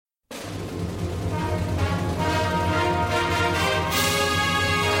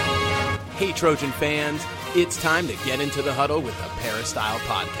Hey, Trojan fans, it's time to get into the huddle with the Peristyle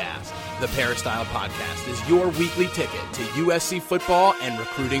Podcast. The Peristyle Podcast is your weekly ticket to USC football and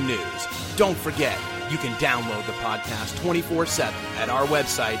recruiting news. Don't forget, you can download the podcast 24/7 at our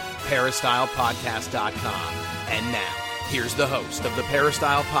website, peristylepodcast.com. And now, here's the host of the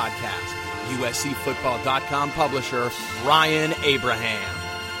Peristyle Podcast, USCfootball.com publisher, Ryan Abraham.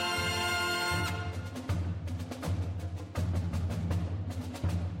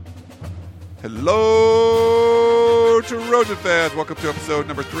 Hello, Trojan fans. Welcome to episode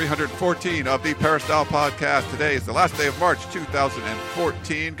number 314 of the Peristyle Podcast. Today is the last day of March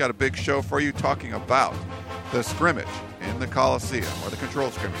 2014. Got a big show for you talking about the scrimmage in the Coliseum, or the control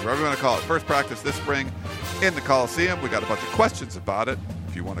scrimmage, whatever you want to call it. First practice this spring in the Coliseum. We got a bunch of questions about it.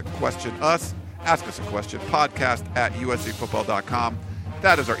 If you want to question us, ask us a question. Podcast at uscfootball.com.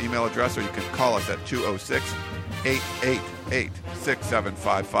 That is our email address, or you can call us at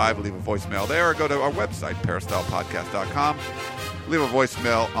 206-888-6755. Leave a voicemail there, or go to our website, peristylepodcast.com. Leave a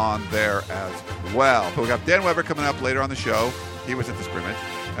voicemail on there as well. But we got Dan Weber coming up later on the show. He was at the scrimmage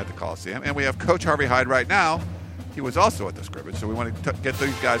at the Coliseum. And we have Coach Harvey Hyde right now. He was also at the scrimmage. So we want to get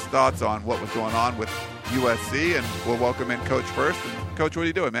these guys' thoughts on what was going on with USC. And we'll welcome in Coach first. And Coach, what are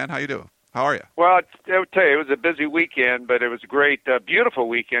you doing, man? How you doing? How are you? Well, I would tell you, it was a busy weekend, but it was a great, beautiful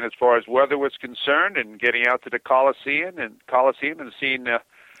weekend as far as weather was concerned, and getting out to the Coliseum and seeing the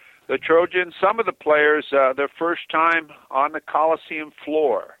Trojans, some of the players, their first time on the Coliseum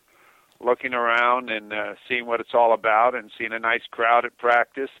floor, looking around and seeing what it's all about, and seeing a nice crowd at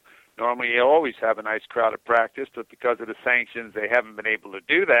practice. Normally, you always have a nice crowd at practice, but because of the sanctions, they haven't been able to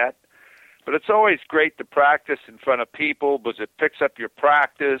do that. But it's always great to practice in front of people because it picks up your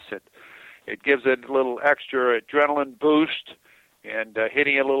practice. It gives it a little extra adrenaline boost, and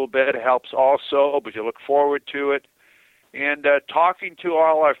hitting a little bit helps also, but you look forward to it. And talking to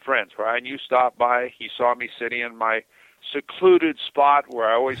all our friends. Ryan, you stopped by. You saw me sitting in my secluded spot where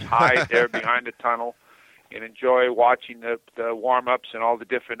I always hide there behind the tunnel and enjoy watching the warm-ups and all the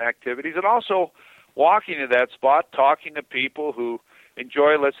different activities. And also walking to that spot, talking to people who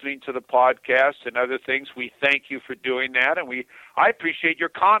enjoy listening to the podcast and other things. We thank you for doing that, and I appreciate your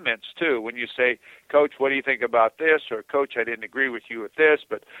comments too. When you say, "Coach, what do you think about this?" or "Coach, I didn't agree with you with this,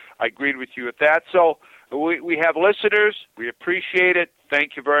 but I agreed with you with that." So we have listeners. We appreciate it.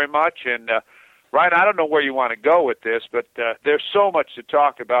 Thank you very much. And Ryan, I don't know where you want to go with this, but there's so much to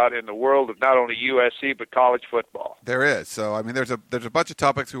talk about in the world of not only USC but college football. There is. So I mean, there's a bunch of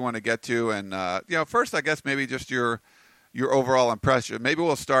topics we want to get to, and first, I guess maybe just your overall impression. Maybe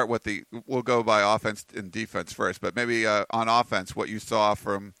we'll start with we'll go by offense and defense first, but maybe on offense, what you saw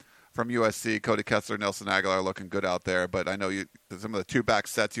from USC. Cody Kessler, Nelson Aguilar looking good out there, but I know some of the two-back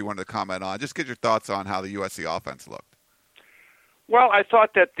sets you wanted to comment on. Just get your thoughts on how the USC offense looked. Well, I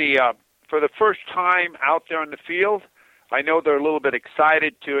thought that for the first time out there on the field, I know they're a little bit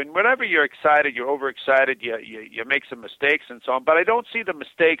excited too, and whenever you're excited, you're overexcited, you make some mistakes and so on, but I don't see the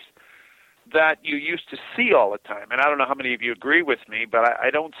mistakes that you used to see all the time. And I don't know how many of you agree with me, but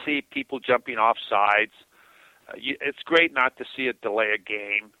I don't see people jumping off sides. It's great not to see it delay a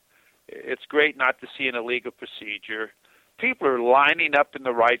game. It's great not to see an illegal procedure. People are lining up in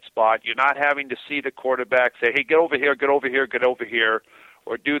the right spot. You're not having to see the quarterback say, "Hey, get over here, get over here, get over here,"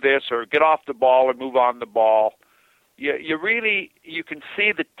 or do this, or get off the ball or move on the ball. You can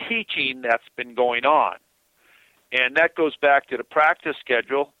see the teaching that's been going on. And that goes back to the practice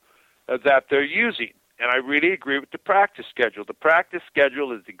schedule that they're using. And I really agree with the practice schedule. The practice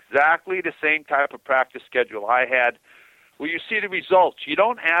schedule is exactly the same type of practice schedule I had, where you see the results. You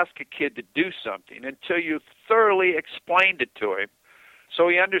don't ask a kid to do something until you thoroughly explained it to him so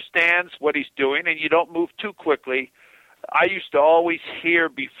he understands what he's doing, and you don't move too quickly. I used to always hear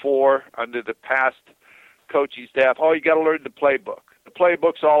before, under the past coaching staff, "Oh, you got to learn the playbook. The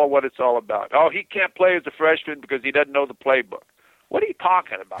playbook's all what it's all about. Oh, he can't play as a freshman because he doesn't know the playbook." What are you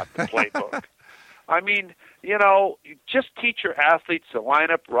talking about, the playbook? I mean, just teach your athletes to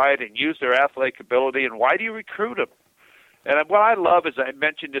line up right and use their athletic ability, and why do you recruit them? And what I love is, I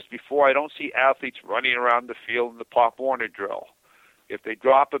mentioned this before, I don't see athletes running around the field in the Pop Warner drill. If they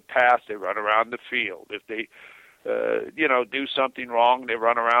drop a pass, they run around the field. If they, do something wrong, they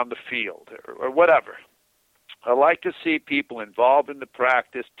run around the field or whatever. I like to see people involved in the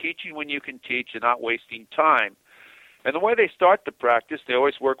practice, teaching when you can teach and not wasting time. And the way they start the practice, they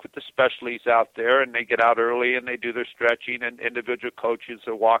always work with the specialties out there, and they get out early and they do their stretching, and individual coaches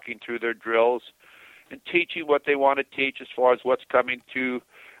are walking through their drills and teaching what they want to teach as far as what's coming to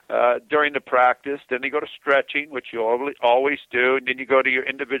during the practice. Then they go to stretching, which you always do, and then you go to your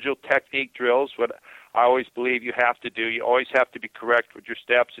individual technique drills, what I always believe you have to do. You always have to be correct with your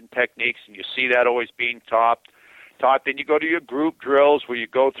steps and techniques, and you see that always being taught. Then you go to your group drills where you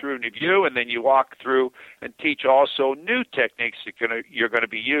go through and review, and then you walk through and teach also new techniques you're going to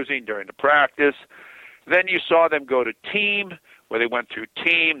be using during the practice. Then you saw them go to team, where they went through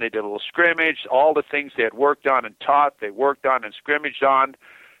team, they did a little scrimmage, all the things they had worked on and taught, they worked on and scrimmaged on.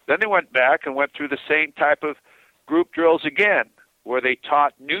 Then they went back and went through the same type of group drills again, where they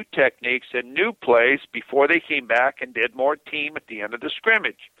taught new techniques and new plays before they came back and did more team at the end of the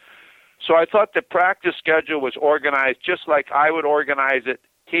scrimmage. So I thought the practice schedule was organized just like I would organize it: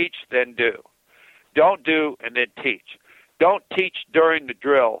 teach, then do. Don't do, and then teach. Don't teach during the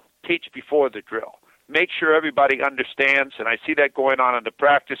drill. Teach before the drill. Make sure everybody understands, and I see that going on the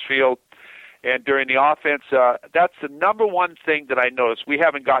practice field and during the offense. That's the number one thing that I noticed. We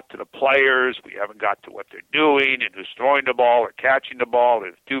haven't got to the players. We haven't got to what they're doing and who's throwing the ball or catching the ball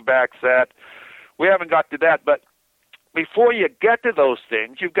or the two-back set. We haven't got to that, but before you get to those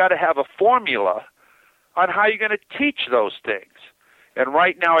things, you've got to have a formula on how you're going to teach those things. And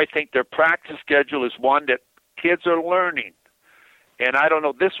right now I think their practice schedule is one that kids are learning. And I don't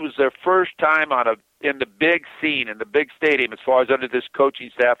know, this was their first time in the big scene, in the big stadium, as far as under this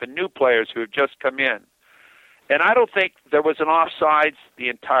coaching staff and new players who have just come in. And I don't think there was an offsides the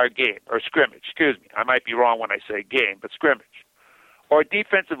entire game, or scrimmage, excuse me. I might be wrong when I say game, but scrimmage. Or a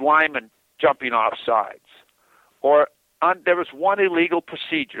defensive lineman jumping off sides. Or there was one illegal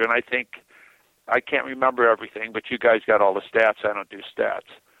procedure, and I can't remember everything, but you guys got all the stats. I don't do stats.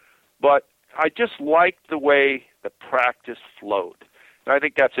 But I just liked the way the practice flowed. And I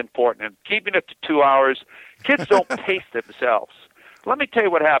think that's important. And keeping it to 2 hours, kids don't pace themselves. Let me tell you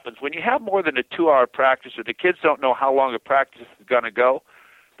what happens. When you have more than a 2-hour practice or the kids don't know how long a practice is going to go,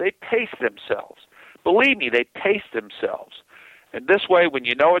 they pace themselves. Believe me, they pace themselves. And this way, when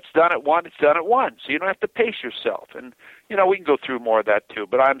you know it's done at 1, it's done at 1. So you don't have to pace yourself. And, we can go through more of that too.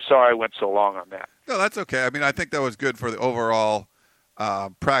 But I'm sorry I went so long on that. No, that's okay. I mean, I think that was good for the overall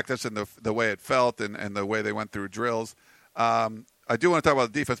practice and the way it felt and the way they went through drills. I do want to talk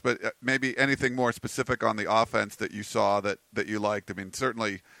about the defense, but maybe anything more specific on the offense that you saw that you liked. I mean,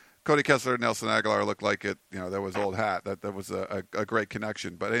 certainly Cody Kessler and Nelson Aguilar looked like it. That was old hat. That was a great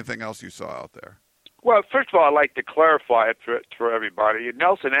connection. But anything else you saw out there? Well, first of all, I'd like to clarify it for everybody.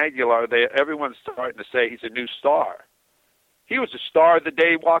 Nelson Aguilar, everyone's starting to say he's a new star. He was a star the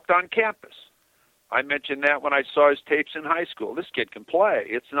day he walked on campus. I mentioned that when I saw his tapes in high school. This kid can play.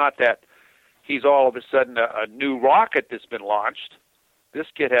 It's not that he's all of a sudden a new rocket that's been launched. This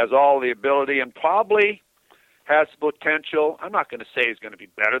kid has all the ability and probably has the potential. I'm not going to say he's going to be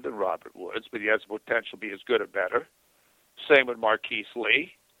better than Robert Woods, but he has the potential to be as good or better. Same with Marquise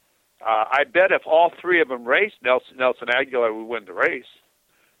Lee. I bet if all three of them raced, Nelson Aguilar would win the race.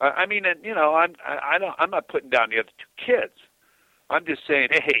 I'm not putting down the other two kids. I'm just saying,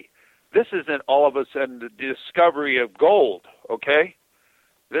 hey, this isn't all of a sudden the discovery of gold, okay?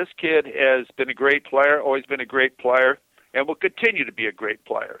 This kid has been a great player, always been a great player, and will continue to be a great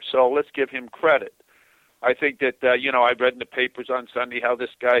player. So let's give him credit. I think that, I read in the papers on Sunday how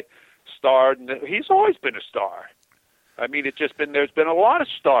this guy starred, and he's always been a star. I mean, there's been a lot of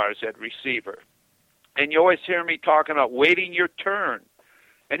stars at receiver. And you always hear me talking about waiting your turn.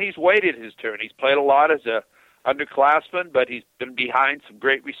 And he's waited his turn. He's played a lot as a underclassman, but he's been behind some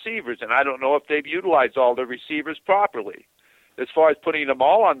great receivers. And I don't know if they've utilized all the receivers properly as far as putting them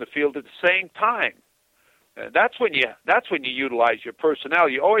all on the field at the same time. That's when you utilize your personnel.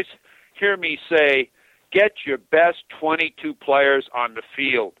 You always hear me say, get your best 22 players on the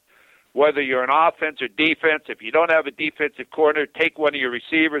field. Whether you're an offense or defense, if you don't have a defensive corner, take one of your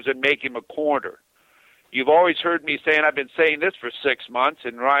receivers and make him a corner. You've always heard me saying, I've been saying this for 6 months,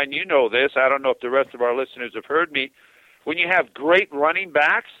 and Ryan, you know this. I don't know if the rest of our listeners have heard me. When you have great running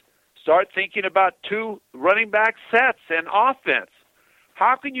backs, start thinking about 2 running back sets and offense.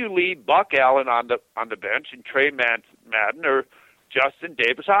 How can you leave Buck Allen on the bench and Trey Madden or Justin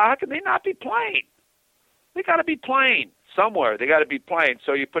Davis? How can they not be playing? They got to be playing somewhere. They got to be playing.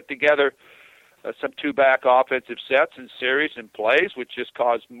 So you put together some 2-back offensive sets and series and plays, which just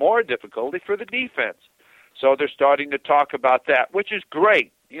caused more difficulty for the defense. So they're starting to talk about that, which is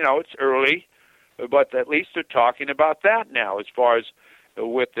great. It's early, but at least they're talking about that now as far as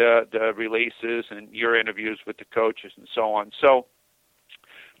with the releases and your interviews with the coaches and so on. So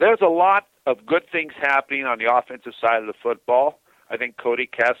there's a lot of good things happening on the offensive side of the football. I think Cody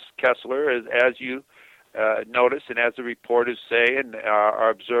Kessler, as you notice, and as the reporters say, and our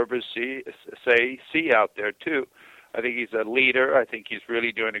observers see out there too, I think he's a leader. I think he's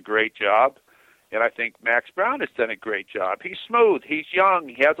really doing a great job. And I think Max Brown has done a great job. He's smooth. He's young.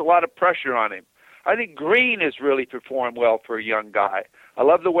 He has a lot of pressure on him. I think Green has really performed well for a young guy. I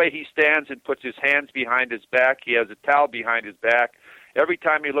love the way he stands and puts his hands behind his back. He has a towel behind his back. Every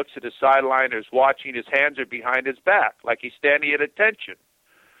time he looks at the sideline or is watching, his hands are behind his back, like he's standing at attention.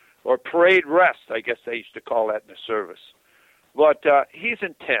 Or parade rest, I guess they used to call that in the service. But he's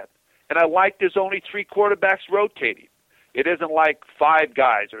intent. And I like there's only 3 quarterbacks rotating. It isn't like 5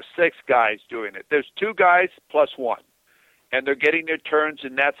 guys or 6 guys doing it. There's 2 guys plus 1. And they're getting their turns,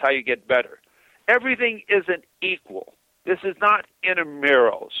 and that's how you get better. Everything isn't equal. This is not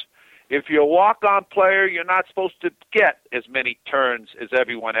intramurals. If you're a walk-on player, you're not supposed to get as many turns as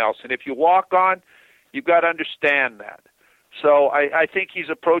everyone else. And if you walk on, you've got to understand that. So I think he's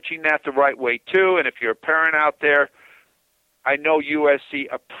approaching that the right way, too. And if you're a parent out there, I know USC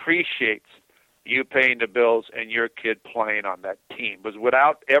appreciates you paying the bills and your kid playing on that team. Because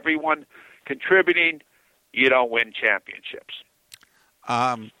without everyone contributing, you don't win championships.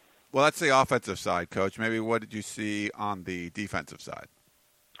 Well, that's the offensive side, Coach. Maybe what did you see on the defensive side?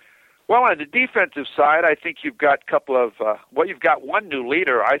 Well, on the defensive side, I think you've got a couple of you've got one new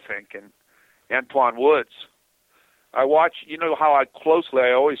leader, I think, in Antoine Woods. I watch, you know how I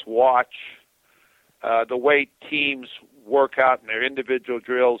always watch the way teams work out in their individual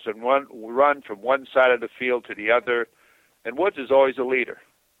drills and run from one side of the field to the other, and Woods is always a leader.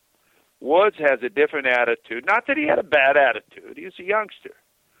 Woods has a different attitude. Not that he had a bad attitude. He's a youngster.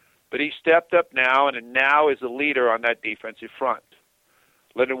 But he stepped up now, and now is a leader on that defensive front.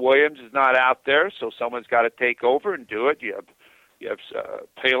 Leonard Williams is not out there, so someone's got to take over and do it. You have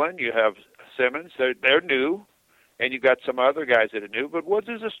Palin, you have Simmons. They're new, and you've got some other guys that are new. But Woods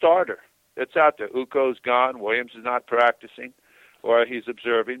is a starter. It's out there. Uko's gone. Williams is not practicing, or he's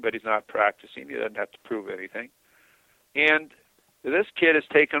observing, but he's not practicing. He doesn't have to prove anything. And this kid has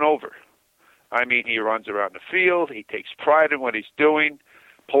taken over. I mean, he runs around the field. He takes pride in what he's doing.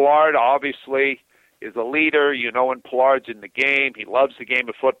 Pollard, obviously, is a leader. You know when Pollard's in the game. He loves the game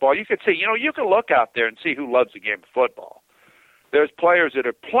of football. You can see, you can look out there and see who loves the game of football. There's players that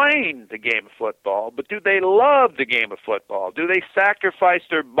are playing the game of football, but do they love the game of football? Do they sacrifice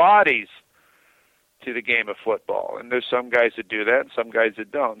their bodies to the game of football? And there's some guys that do that and some guys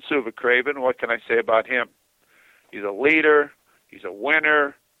that don't. Suva Craven, what can I say about him? He's a leader. He's a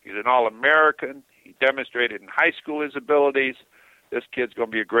winner. He's an All-American. He demonstrated in high school his abilities. This kid's going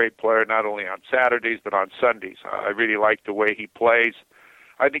to be a great player not only on Saturdays but on Sundays. I really like the way he plays.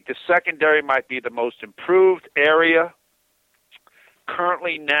 I think the secondary might be the most improved area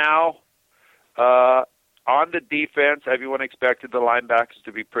currently now. On the defense, everyone expected the linebackers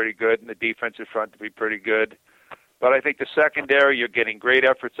to be pretty good and the defensive front to be pretty good. But I think the secondary, you're getting great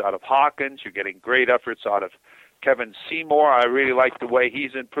efforts out of Hawkins. You're getting great efforts out of Kevin Seymour. I really like the way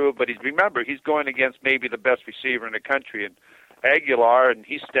he's improved. But remember, he's going against maybe the best receiver in the country, and Aguilar, and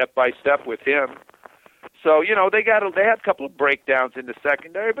he's step by step with him. So, they had a couple of breakdowns in the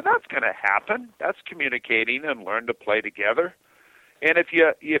secondary, but that's going to happen. That's communicating and learn to play together. And if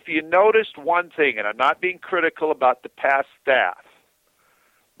you noticed one thing, and I'm not being critical about the past staff,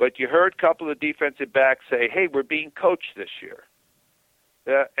 but you heard a couple of defensive backs say, hey, we're being coached this year.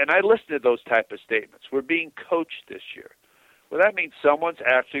 And I listened to those type of statements. We're being coached this year. Well, that means someone's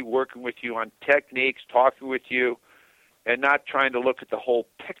actually working with you on techniques, talking with you, and not trying to look at the whole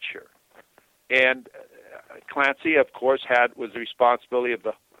picture. And Clancy, of course, was the responsibility of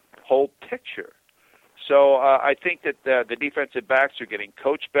the whole picture. So I think that the defensive backs are getting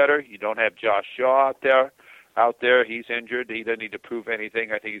coached better. You don't have Josh Shaw out there. He's injured. He doesn't need to prove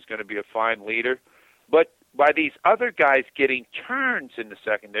anything. I think he's going to be a fine leader. But by these other guys getting turns in the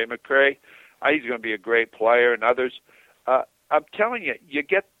secondary, McCray, he's going to be a great player, and others. I'm telling you, you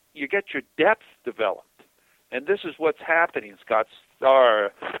get your depth developed. And this is what's happening. Scott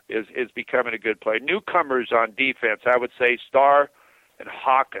Starr is becoming a good player. Newcomers on defense, I would say Starr and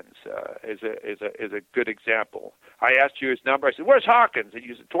Hawkins is a good example. I asked you his number. I said, "Where's Hawkins?" And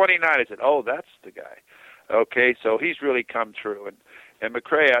you said 29. I said, "Oh, that's the guy." Okay, so he's really come through. And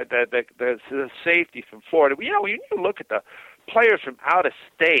McCray, the safety from Florida. When you look at the players from out of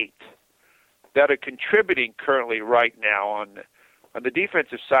state that are contributing currently right now on the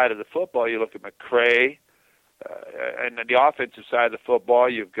defensive side of the football, you look at McCray. And on the offensive side of the football,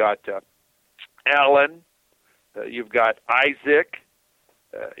 you've got Allen, you've got Isaac,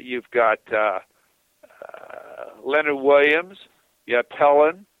 you've got Leonard Williams, you have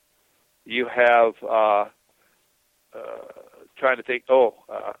Pellin, you have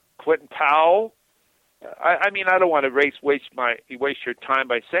Quentin Powell. I don't want to waste your time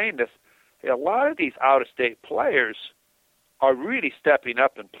by saying this, a lot of these out-of-state players are really stepping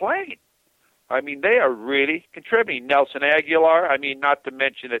up and playing. I mean, they are really contributing. Nelson Aguilar, I mean, not to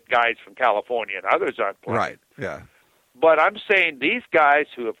mention that guys from California and others aren't playing. Right, yeah. But I'm saying these guys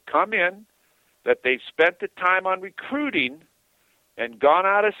who have come in, that they've spent the time on recruiting and gone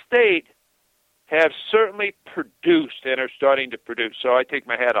out of state, have certainly produced and are starting to produce. So I take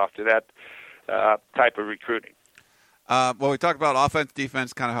my hat off to that type of recruiting. Well, we talked about offense,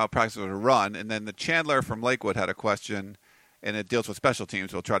 defense, kind of how practices are run, and then the Chandler from Lakewood had a question, and it deals with special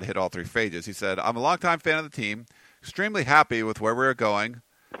teams. We'll try to hit all three phases. He said, I'm a longtime fan of the team, extremely happy with where we're going.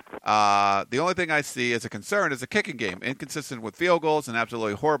 The only thing I see as a concern is the kicking game, inconsistent with field goals and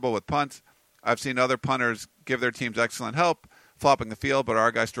absolutely horrible with punts. I've seen other punters give their teams excellent help, flopping the field, but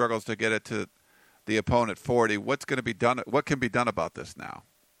our guy struggles to get it to the opponent 40. What's going to be done? What can be done about this now?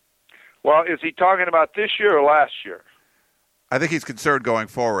 Well, is he talking about this year or last year? I think he's concerned going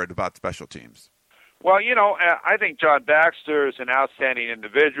forward about special teams. Well, you know, I think John Baxter is an outstanding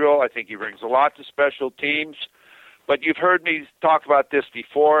individual. I think he brings a lot to special teams. But you've heard me talk about this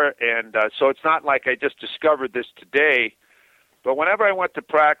before, and so it's not like I just discovered this today. But whenever I went to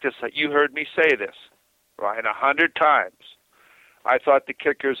practice, you heard me say this, right, 100 times. I thought the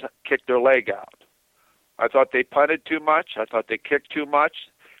kickers kicked their leg out. I thought they punted too much. I thought they kicked too much.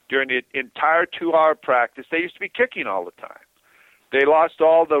 During the entire 2-hour practice, they used to be kicking all the time. They lost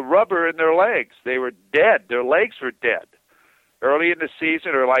all the rubber in their legs. They were dead. Their legs were dead. Early in the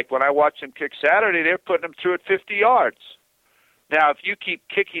season, or like when I watched them kick Saturday, they were putting them through at 50 yards. Now, if you keep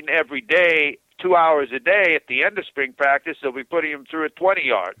kicking every day, 2 hours a day, at the end of spring practice, they'll be putting them through at 20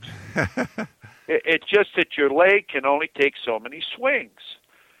 yards. It's just that your leg can only take so many swings.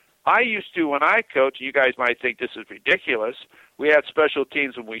 I used to, when I coached, you guys might think this is ridiculous, we had special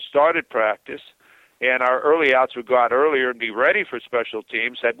teams when we started practice, and our early outs would go out earlier and be ready for special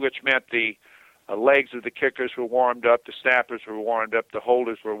teams, which meant the legs of the kickers were warmed up, the snappers were warmed up, the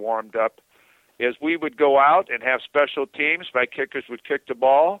holders were warmed up. As we would go out and have special teams, my kickers would kick the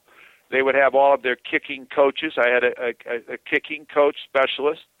ball. They would have all of their kicking coaches. I had a kicking coach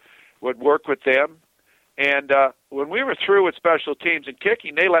specialist, would work with them. And when we were through with special teams and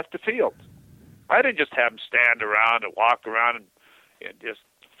kicking, they left the field. I didn't just have them stand around and walk around and just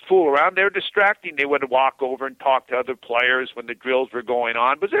fool around. They were distracting. They would walk over and talk to other players when the drills were going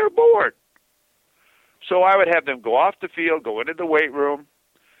on, but they were bored. So I would have them go off the field, go into the weight room,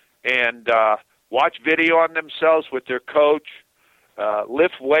 and watch video on themselves with their coach,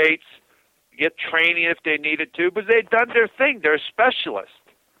 lift weights, get training if they needed to, but they'd done their thing. They're specialists.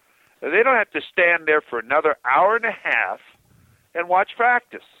 They don't have to stand there for another hour and a half and watch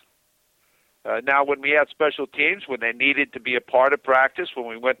practice. Now, when we had special teams, when they needed to be a part of practice, when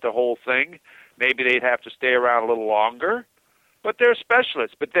we went the whole thing, maybe they'd have to stay around a little longer. But they're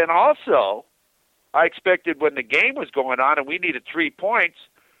specialists. But then also, I expected when the game was going on and we needed 3 points,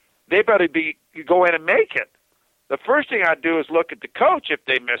 they better go in and make it. The first thing I'd do is look at the coach if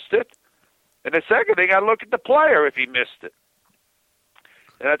they missed it. And the second thing, I'd look at the player if he missed it.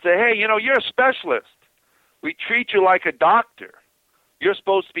 And I'd say, hey, you're a specialist. We treat you like a doctor. You're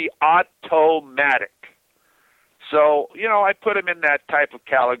supposed to be automatic. So, I put him in that type of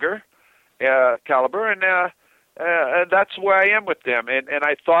caliber, and that's where I am with them. And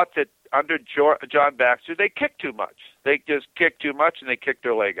I thought that under John Baxter, they kicked too much. They just kicked too much, and they kicked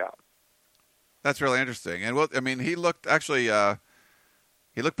their leg out. That's really interesting. And, he looked actually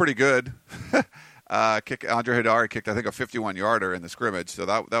he looked pretty good. Andre Hyde kicked, I think, a 51-yarder in the scrimmage, so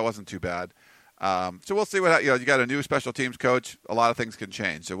that wasn't too bad. So we'll see what you got a new special teams coach. A lot of things can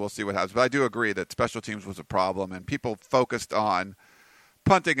change, so we'll see what happens. But I do agree that special teams was a problem, and people focused on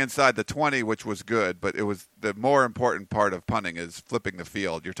punting inside the 20, which was good. But it was the more important part of punting is flipping the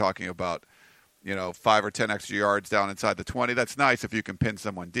field. You're talking about 5 or 10 extra yards down inside the 20. That's nice if you can pin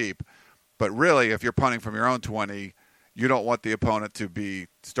someone deep. But really, if you're punting from your own 20, you don't want the opponent to be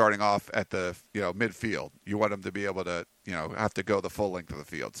starting off at the midfield. You want them to be able to have to go the full length of the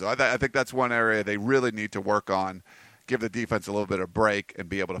field. So I think that's one area they really need to work on, give the defense a little bit of break, and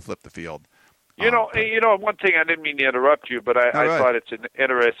be able to flip the field. One thing, I didn't mean to interrupt you, but I thought it's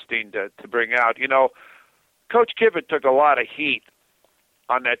interesting to bring out. Coach Kiffin took a lot of heat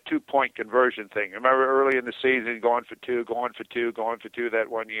on that 2-point conversion thing. Remember early in the season, going for two that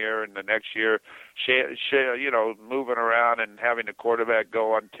one year, and the next year, moving around and having the quarterback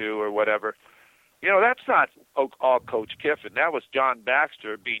go on 2 or whatever. That's not all Coach Kiffin. That was John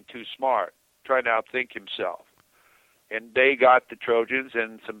Baxter being too smart, trying to outthink himself. And they got the Trojans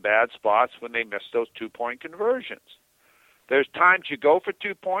in some bad spots when they missed those 2-point conversions. There's times you go for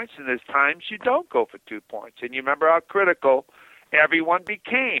 2 points, and there's times you don't go for 2 points. And you remember how critical everyone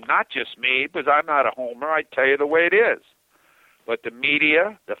became, not just me, because I'm not a homer. I tell you the way it is. But the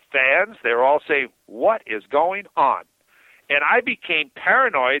media, the fans, they're all saying, what is going on? And I became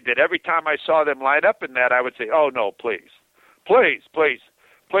paranoid that every time I saw them line up in that, I would say, oh, no, please. Please, please,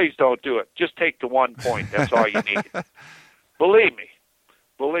 please don't do it. Just take the 1 point. That's all you need. Believe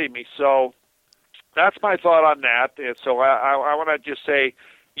me. So that's my thought on that. And so I want to just say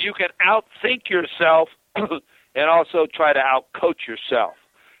you can outthink yourself and also try to outcoach yourself.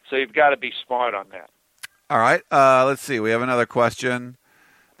 So you've got to be smart on that. All right. Let's see. We have another question.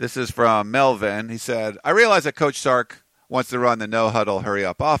 This is from Melvin. He said, I realize that Coach Sark wants to run the no-huddle,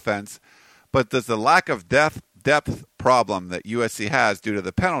 hurry-up offense, but does the lack of depth problem that USC has due to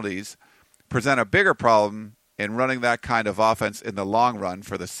the penalties present a bigger problem in running that kind of offense in the long run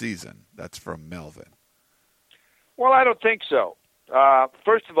for the season? That's from Melvin. Well, I don't think so.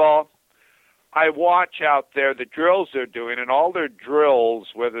 First of all, I watch out there the drills they're doing, and all their drills,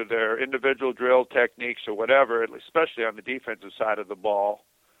 whether they're individual drill techniques or whatever, especially on the defensive side of the ball,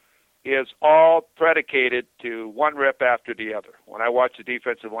 is all predicated to one rep after the other. When I watch the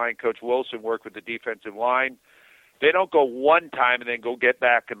defensive line coach Wilson work with the defensive line, they don't go one time and then go get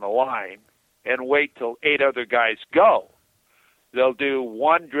back in the line and wait till 8 other guys go. They'll do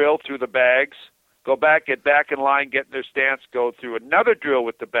one drill through the bags, go back, get back in line, get in their stance, go through another drill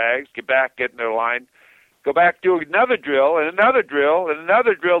with the bags, get back, get in their line, go back, do another drill, and another drill, and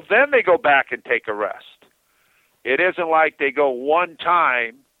another drill, then they go back and take a rest. It isn't like they go one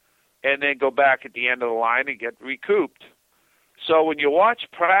time and then go back at the end of the line and get recouped. So when you watch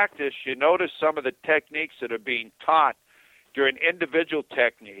practice, you notice some of the techniques that are being taught during individual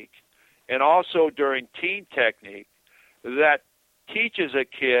technique and also during team technique that teaches a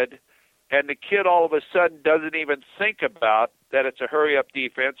kid, and the kid all of a sudden doesn't even think about that it's a hurry-up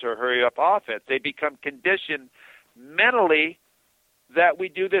defense or a hurry-up offense. They become conditioned mentally that we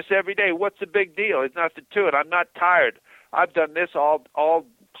do this every day. What's the big deal? It's nothing to it. I'm not tired. I've done this all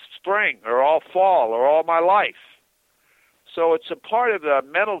spring or all fall or all my life. So it's a part of the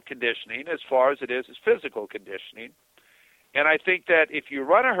mental conditioning as far as it is physical conditioning. And I think that if you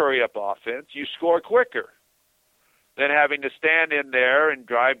run a hurry-up offense, you score quicker than having to stand in there and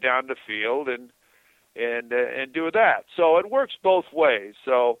drive down the field and do that. So it works both ways.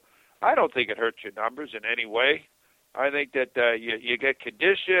 So I don't think it hurts your numbers in any way. I think that you get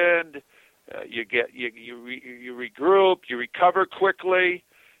conditioned, you regroup, you recover quickly,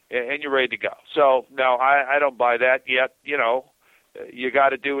 and you're ready to go. So no, I don't buy that yet. You know, you got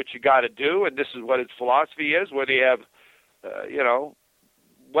to do what you got to do, and this is what his philosophy is. Whether you have,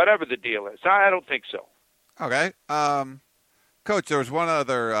 whatever the deal is, I don't think so. Okay. Coach, there was one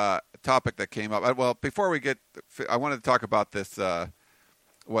other topic that came up. Well, before we get – I wanted to talk about this,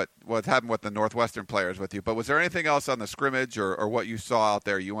 what happened with the Northwestern players with you. But was there anything else on the scrimmage or what you saw out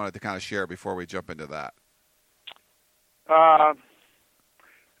there you wanted to kind of share before we jump into that?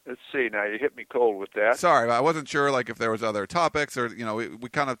 Let's see. Now, you hit me cold with that. Sorry, I wasn't sure if there was other topics or, we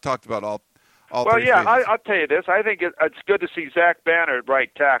kind of talked about all well, three yeah, phases. I'll tell you this. I think it's good to see Zach Banner at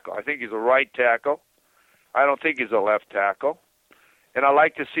right tackle. I think he's a right tackle. I don't think he's a left tackle. And I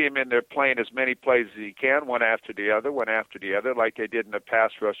like to see him in there playing as many plays as he can, one after the other, like they did in the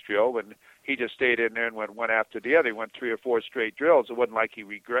pass rush drill when he just stayed in there and went one after the other. He went 3 or 4 straight drills. It wasn't like he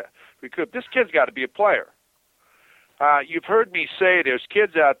recouped. This kid's got to be a player. You've heard me say there's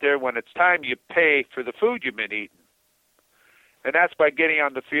kids out there when it's time you pay for the food you've been eating. And that's by getting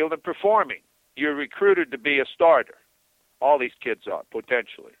on the field and performing. You're recruited to be a starter. All these kids are,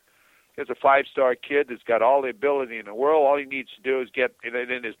 potentially. There's a 5-star kid that's got all the ability in the world. All he needs to do is get it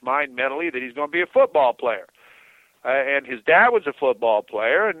in his mind mentally that he's going to be a football player. And his dad was a football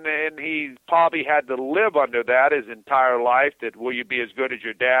player, and he probably had to live under that his entire life, that will you be as good as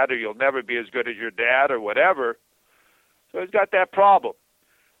your dad or you'll never be as good as your dad or whatever. So he's got that problem.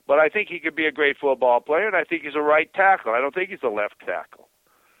 But I think he could be a great football player, and I think he's a right tackle. I don't think he's a left tackle.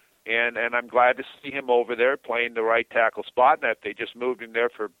 And I'm glad to see him over there playing the right tackle spot. And if they just moved him there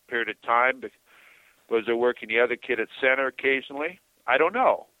for a period of time because they're working the other kid at center occasionally, I don't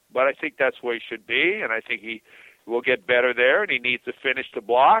know. But I think that's where he should be, and I think he will get better there, and he needs to finish the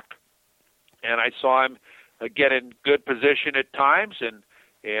block. And I saw him get in good position at times and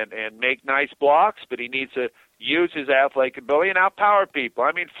make nice blocks, but he needs to use his athletic ability and outpower people.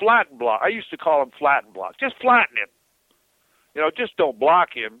 I mean, flatten block. I used to call him flatten block. Just flatten him. Just don't block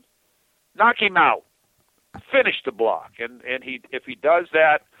him. Knock him out. Finish the block. And if he does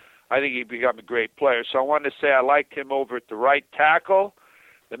that, I think he'd become a great player. So I wanted to say I liked him over at the right tackle.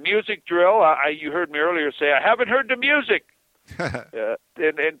 The music drill, you heard me earlier say I haven't heard the music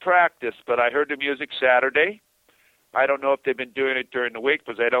in practice, but I heard the music Saturday. I don't know if they've been doing it during the week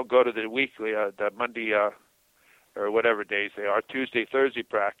because I don't go to the weekly, the Monday or whatever days they are, Tuesday, Thursday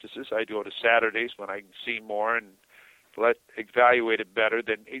practices. I go to Saturdays when I can see more and evaluate it better.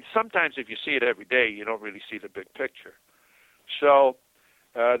 Sometimes if you see it every day, you don't really see the big picture. So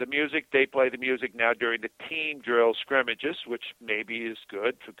the music, they play the music now during the team drill scrimmages, which maybe is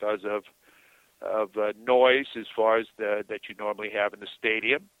good because of noise as far as that you normally have in the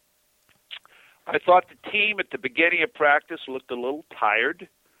stadium. I thought the team at the beginning of practice looked a little tired.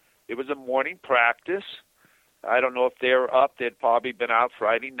 It was a morning practice. I don't know if they were up. They'd probably been out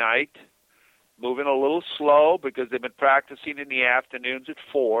Friday night, moving a little slow because they've been practicing in the afternoons at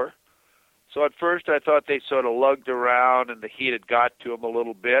 4. So at first I thought they sort of lugged around and the heat had got to them a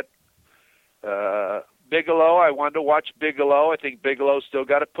little bit. Bigelow, I wanted to watch Bigelow. I think Bigelow's still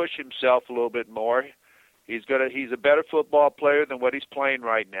got to push himself a little bit more. He's a better football player than what he's playing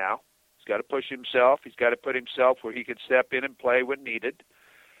right now. He's got to push himself. He's got to put himself where he can step in and play when needed.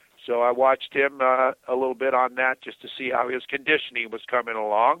 So I watched him a little bit on that just to see how his conditioning was coming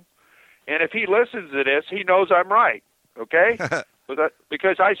along. And if he listens to this, he knows I'm right, okay?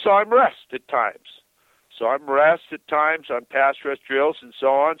 Because I saw him rest at times. Saw him rest at times on pass rush drills and so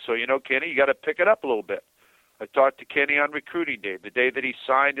on. So, Kenny, you got to pick it up a little bit. I talked to Kenny on recruiting day, the day that he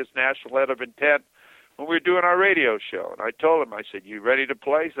signed his national letter of intent when we were doing our radio show. And I told him, I said, you ready to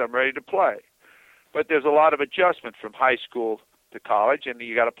play? He said, I'm ready to play. But there's a lot of adjustment from high school to college, and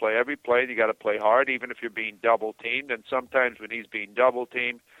you got to play every play. You got to play hard, even if you're being double teamed. And sometimes when he's being double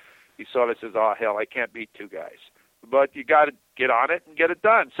teamed, he sort of says, "Oh hell, I can't beat 2 guys." But you got to get on it and get it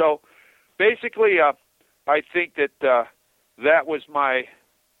done. So basically, I think that that was my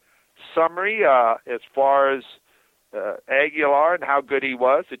summary as far as Aguilar and how good he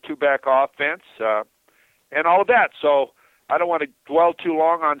was, the 2-back offense, and all of that. So I don't want to dwell too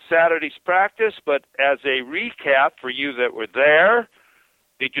long on Saturday's practice, but as a recap for you that were there,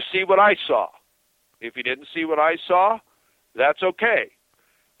 did you see what I saw? If you didn't see what I saw, that's okay.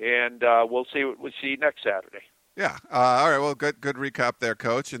 And we'll see what we see next Saturday. Yeah. All right. Well, good recap there,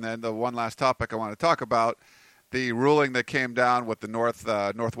 Coach. And then the one last topic I want to talk about, the ruling that came down with the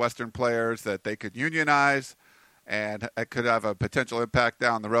Northwestern players that they could unionize, and it could have a potential impact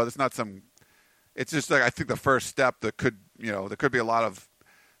down the road. It's just like, I think the first step that could, there could be a lot of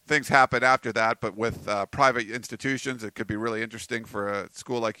things happen after that, but with private institutions, it could be really interesting for a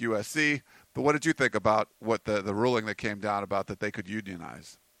school like USC. But what did you think about what the ruling that came down about that they could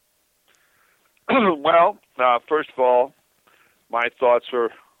unionize? Well, first of all, my thoughts were,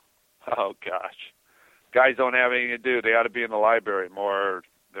 oh gosh, guys don't have anything to do. They ought to be in the library more.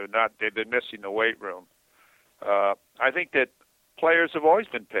 They've been missing the weight room. I think that players have always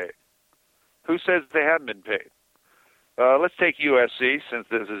been paid. Who says they haven't been paid? Let's take USC, since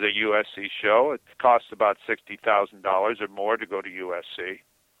this is a USC show. It costs about $60,000 or more to go to USC.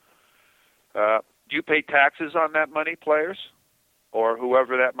 Do you pay taxes on that money, players? Or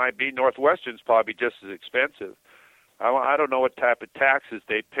whoever that might be? Northwestern's probably just as expensive. I don't know what type of taxes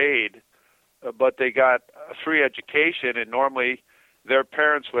they paid, but they got a free education, and normally their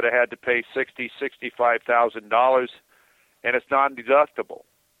parents would have had to pay $65,000, and it's non-deductible,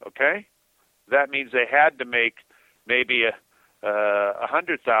 okay? That means they had to make maybe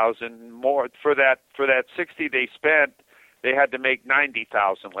 $100,000 more for that $60,000 they spent. They had to make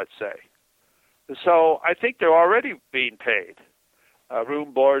 $90,000, let's say. So I think they're already being paid.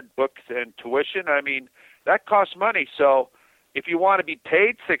 Room, board, books, and tuition. I mean, that costs money. So if you want to be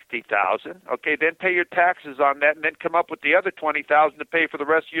paid $60,000, okay, then pay your taxes on that, and then come up with the other $20,000 to pay for the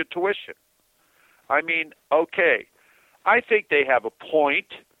rest of your tuition. I mean, okay, I think they have a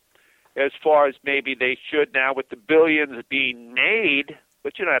point as far as maybe they should now with the billions being made,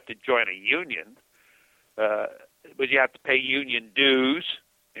 but you don't have to join a union, but you have to pay union dues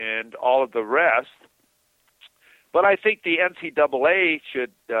and all of the rest. But I think the NCAA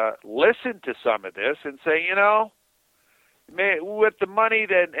should listen to some of this and say, with the money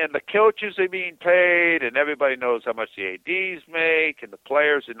and the coaches are being paid and everybody knows how much the ADs make and the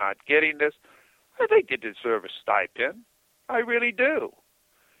players are not getting this, I think they deserve a stipend. I really do.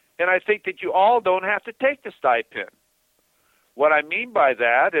 And I think that you all don't have to take the stipend. What I mean by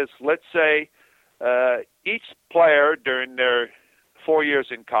that is, let's say each player during their 4 years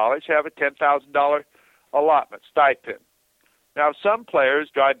in college have a $10,000 allotment, stipend. Now, some players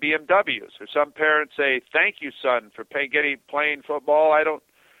drive BMWs, or some parents say, "Thank you, son, for playing football.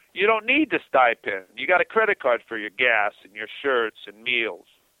 You don't need the stipend. You got a credit card for your gas and your shirts and meals."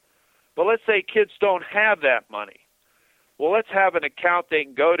 But let's say kids don't have that money. Well, let's have an account they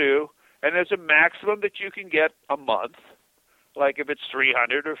can go to, and there's a maximum that you can get a month, like if it's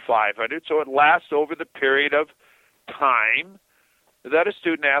 $300 or $500, so it lasts over the period of time that a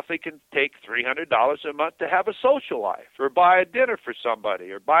student athlete can take $300 a month to have a social life, or buy a dinner for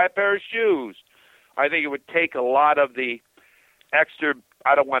somebody, or buy a pair of shoes. I think it would take a lot of the extra,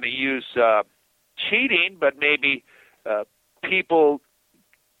 I don't want to use cheating, but maybe people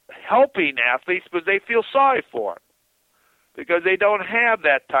helping athletes because they feel sorry for them, because they don't have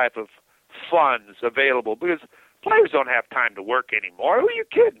that type of funds available, because players don't have time to work anymore. Who are you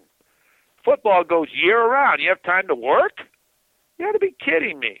kidding? Football goes year-round. You have time to work? You got to be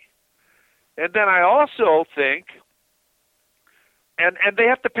kidding me. And then I also think, and they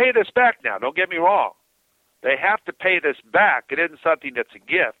have to pay this back now, don't get me wrong. They have to pay this back. It isn't something that's a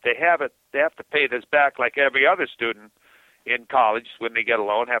gift. They have to pay this back like every other student in college when they get a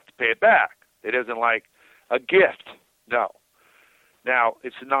loan have to pay it back. It isn't like a gift. No. Now,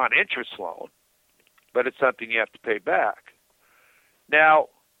 it's a non-interest loan, but it's something you have to pay back. Now,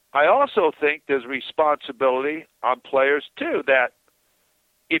 I also think there's responsibility on players, too, that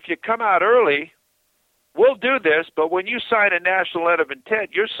if you come out early, we'll do this, but when you sign a national letter of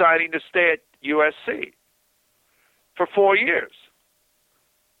intent, you're signing to stay at USC for 4 years,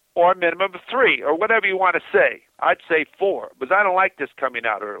 or a minimum of 3, or whatever you want to say. I'd say 4, because I don't like this coming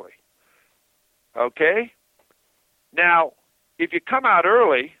out early. Okay? Now, if you come out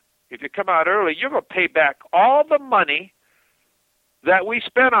early, you're going to pay back all the money that we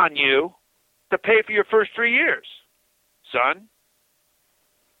spent on you to pay for your first 3 years, son.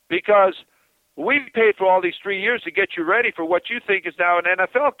 Because we paid for all these 3 years to get you ready for what you think is now an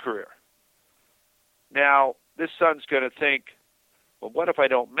NFL career. Now, this son's going to think, well, what if I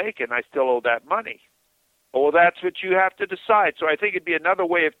don't make it and I still owe that money? Well, that's what you have to decide. So I think it'd be another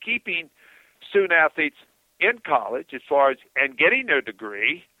way of keeping student athletes in college as far as and getting their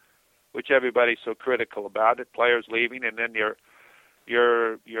degree, which everybody's so critical about it, players leaving, and then your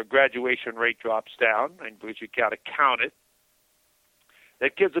graduation rate drops down, and because you got to count it.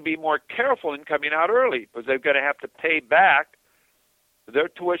 That kids will be more careful in coming out early because they're going to have to pay back their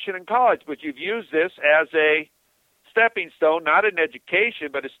tuition in college. But you've used this as a stepping stone, not an education,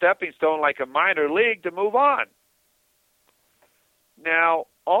 but a stepping stone like a minor league to move on. Now,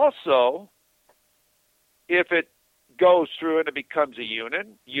 also, if it goes through and it becomes a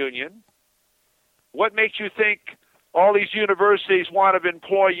union, what makes you think all these universities want to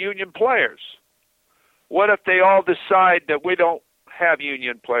employ union players? What if they all decide that we don't have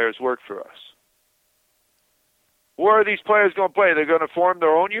union players work for us? Where are these players going to play? They're going to form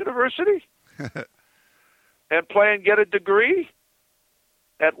their own university and play and get a degree?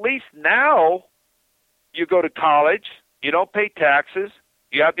 At least now you go to college, you don't pay taxes,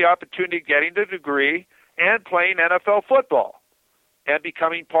 you have the opportunity of getting the degree and playing NFL football and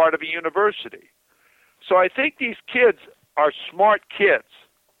becoming part of a university. So I think these kids are smart kids.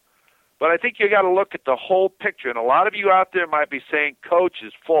 But I think you got to look at the whole picture. And a lot of you out there might be saying, Coach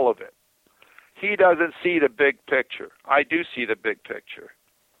is full of it. He doesn't see the big picture. I do see the big picture.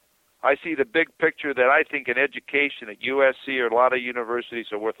 I see the big picture that I think in education at USC or a lot of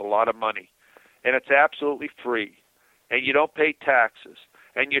universities are worth a lot of money. And it's absolutely free. And you don't pay taxes.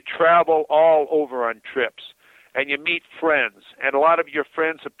 And you travel all over on trips. And you meet friends. And a lot of your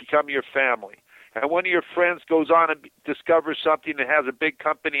friends have become your family. And one of your friends goes on and discovers something that has a big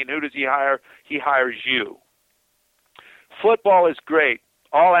company, and who does he hire? He hires you. Football is great.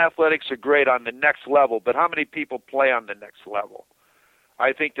 All athletics are great on the next level, but how many people play on the next level?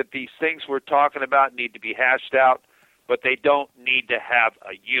 I think that these things we're talking about need to be hashed out, but they don't need to have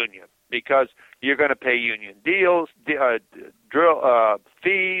a union because you're going to pay union deals,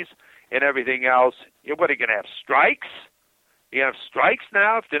 fees, and everything else. What, are you going to have strikes? You have strikes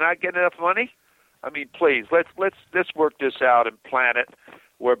now if they're not getting enough money? I mean, please, let's work this out and plan it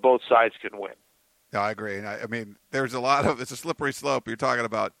where both sides can win. Yeah, I agree. And I mean, there's it's a slippery slope. You're talking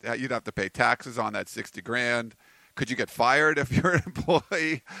about you'd have to pay taxes on that $60,000. Could you get fired if you're an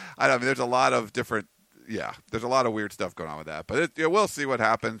employee? There's a lot of different, there's a lot of weird stuff going on with that. But we'll see what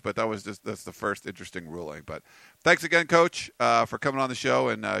happens. But that's the first interesting ruling. But thanks again, Coach, for coming on the show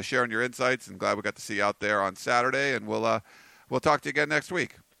and sharing your insights. And glad we got to see you out there on Saturday. And we'll talk to you again next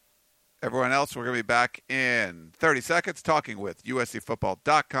week. Everyone else, we're going to be back in 30 seconds talking with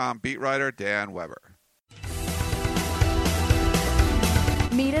USCFootball.com beat writer Dan Weber.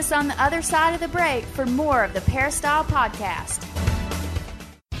 Meet us on the other side of the break for more of the Peristyle Podcast.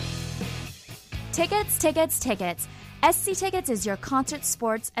 Tickets, tickets, tickets. SC Tickets is your concert,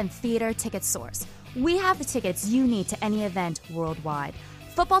 sports, and theater ticket source. We have the tickets you need to any event worldwide.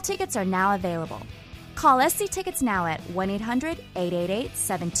 Football tickets are now available. Call SC Tickets now at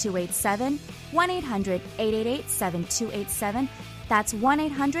 1-800-888-7287, 1-800-888-7287. That's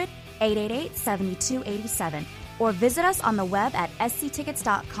 1-800-888-7287. or visit us on the web at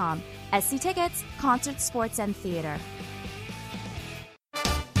sctickets.com. SC Tickets, concert, sports, and theater.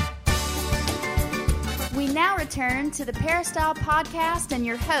 We now return to the Peristyle Podcast and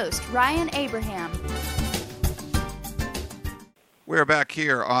your host, Ryan Abraham. We're back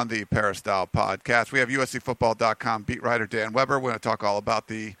here on the Peristyle Podcast. We have USCFootball.com beat writer Dan Weber. We're going to talk all about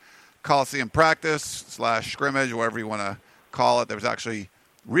the Coliseum practice / scrimmage, whatever you want to call it. There was actually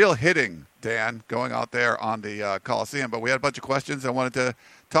real hitting, Dan, going out there on the Coliseum. But we had a bunch of questions. I wanted to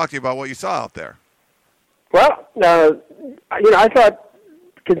talk to you about what you saw out there. Well, I thought,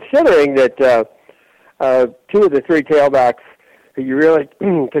 considering that 2 of the 3 tailbacks that you really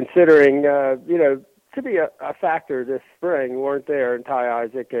considering, to be a factor this spring weren't there, and Ty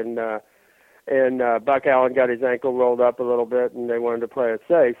Isaac and Buck Allen got his ankle rolled up a little bit, and they wanted to play it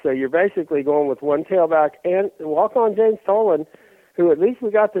safe. So you're basically going with 1 tailback and walk-on James Tolan, who at least we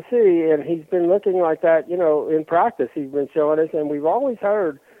got to see, and he's been looking like that, in practice. He's been showing us, and we've always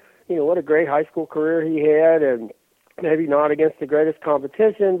heard, what a great high school career he had, and maybe not against the greatest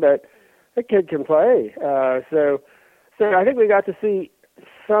competition, but the kid can play. So I think we got to see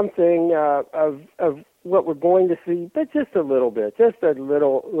something of what we're going to see, but just a little bit, just a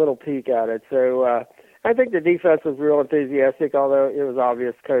little peek at it. So I think the defense was real enthusiastic, although it was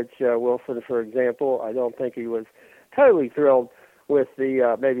obvious Coach Wilson, for example, I don't think he was totally thrilled with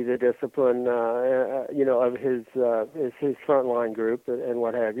the maybe the discipline, of his frontline group and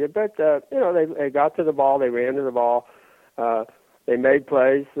what have you. But they got to the ball, they ran to the ball, they made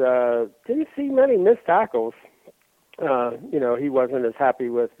plays. Didn't see many missed tackles. He wasn't as happy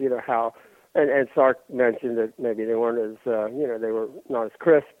with how, and Sark mentioned that maybe they weren't as they were not as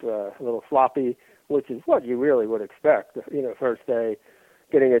crisp, a little sloppy, which is what you really would expect. First day,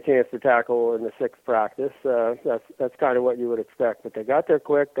 getting a chance to tackle in the 6th practice, that's kind of what you would expect. But they got there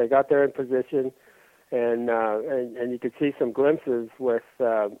quick, they got there in position, and you could see some glimpses with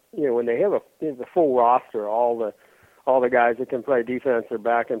when they have the full roster, all the guys that can play defense are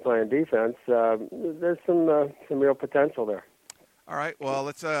back and playing defense. There's some real potential there. All right. Well,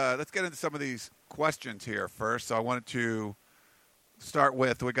 let's get into some of these questions here first. So I wanted to start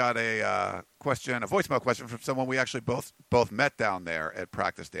with, we got a voicemail question from someone we actually both met down there at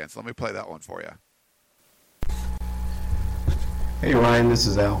practice, Dan. So let me play that one for you. Hey Ryan, this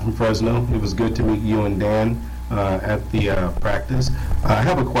is Al from Fresno. It was good to meet you and Dan at the practice. I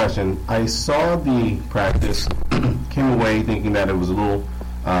have a question. I saw the practice, came away thinking that it was a little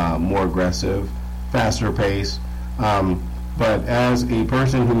more aggressive, faster pace. But as a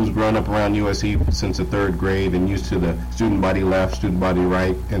person who's grown up around USC since the 3rd grade and used to the student body left, student body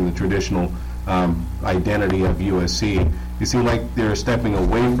right, and the traditional identity of USC, it seemed like they're stepping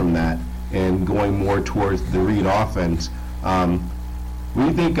away from that and going more towards the read offense. What do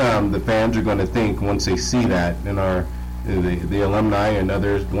you think the fans are going to think once they see that, and are the alumni and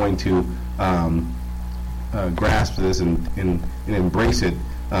others going to grasp this and embrace it,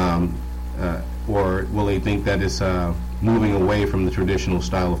 or will they think that it's moving away from the traditional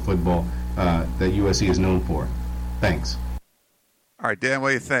style of football that USC is known for? Thanks. All right, Dan, what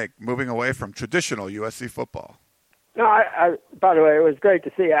do you think? Moving away from traditional USC football. No, I by the way, it was great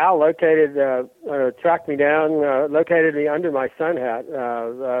to see Al tracked me down, located me under my sun hat.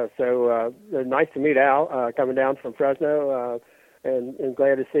 So nice to meet Al coming down from Fresno, and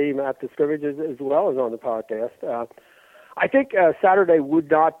glad to see him at the scrimmages as well as on the podcast. I think Saturday would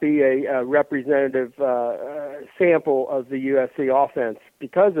not be a representative sample of the USC offense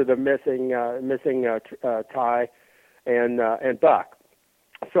because of the missing Ty and Buck.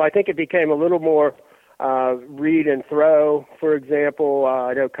 So I think it became a little more read and throw, for example.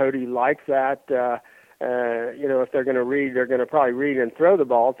 I know Cody likes that. If they're going to read, they're going to probably read and throw the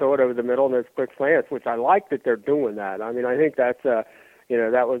ball, throw it over the middle, and there's quick slants, which I like that they're doing that. I mean, I think that's that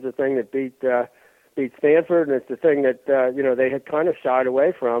was the thing that beat Stanford, and it's the thing that they had kind of shied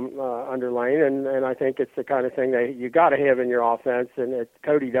away from under Lane, and I think it's the kind of thing that you got to have in your offense, and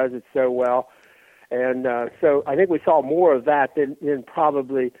Cody does it so well, and so I think we saw more of that than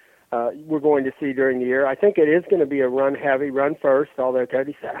probably we're going to see during the year. I think it is going to be a run-heavy, run-first, although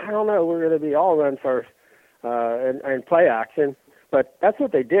Cody said, I don't know, we're going to be all run-first and play action. But that's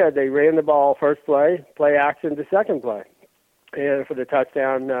what they did. They ran the ball first play action to second play, and for the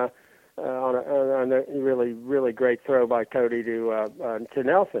touchdown on a really, really great throw by Cody to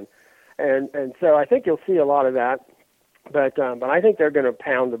Nelson. And so I think you'll see a lot of that. But I think they're going to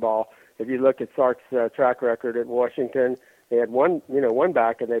pound the ball. If you look at Sark's track record at Washington, they had one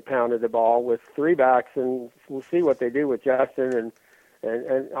back, and they pounded the ball with 3 backs, and we'll see what they do with Justin.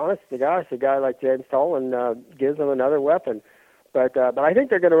 And honest to gosh, a guy like James Tolan gives them another weapon. But I think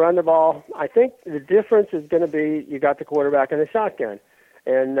they're going to run the ball. I think the difference is going to be you got the quarterback in the shotgun.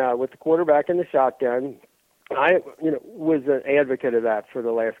 And with the quarterback in the shotgun, I was an advocate of that for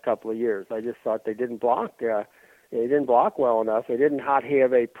the last couple of years. I just thought they didn't block. They didn't block well enough. They didn't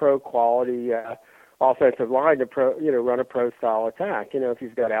have a pro quality offensive line to run a pro style attack. If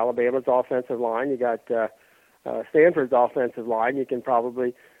you've got Alabama's offensive line, you got Stanford's offensive line, you can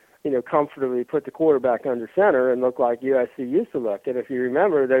probably comfortably put the quarterback under center and look like USC used to look. And if you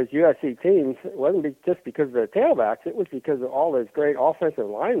remember, those USC teams, it wasn't just because of the tailbacks, it was because of all those great offensive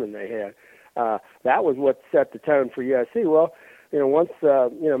linemen they had. That was what set the tone for USC. Well, once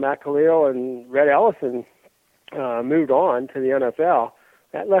Matt Khalil and Red Ellison moved on to the NFL,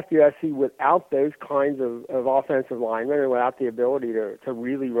 that left USC without those kinds of offensive linemen and without the ability to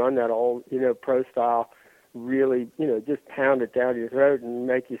really run that old, pro style, really, just pound it down your throat and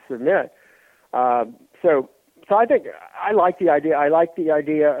make you submit. So I think I like the idea. I like the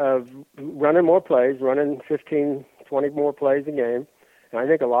idea of running more plays, running 15, 20 more plays a game. And I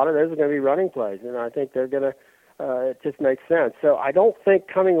think a lot of those are going to be running plays, and I think they're going to. It just makes sense. So I don't think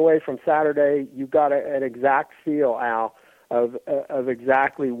coming away from Saturday, you got an exact feel, Al, of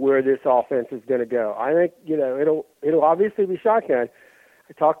exactly where this offense is going to go. I think it'll obviously be shotgun.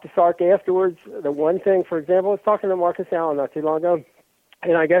 I talked to Sark afterwards. The one thing, for example, I was talking to Marcus Allen not too long ago,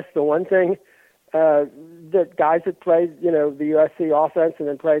 and I guess the one thing that guys that played, the USC offense and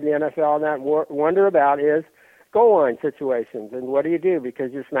then played in the NFL and that wonder about is goal line situations. And what do you do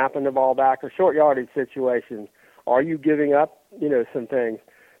because you're snapping the ball back, or short yardage situations? Are you giving up, some things?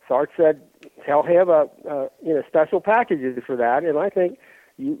 Sark said he'll have special packages for that, and I think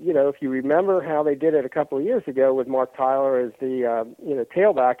if you remember how they did it a couple of years ago with Mark Tyler as the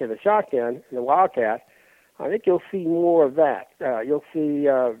tailback in the shotgun, the Wildcat, I think you'll see more of that. You'll see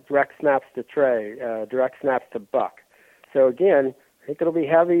direct snaps to Trey, direct snaps to Buck. So again, I think it'll be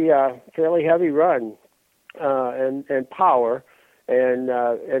heavy, fairly heavy run and power and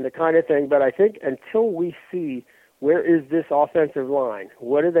the kind of thing. But I think until we see where is this offensive line,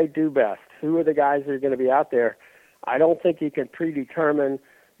 what do they do best, who are the guys that are going to be out there, I don't think you can predetermine,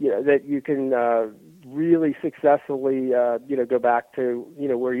 that you can really successfully, go back to,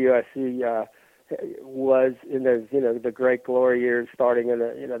 where USC was in those, the great glory years starting in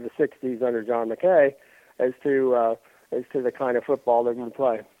the 60s under John McKay, as to the kind of football they're going to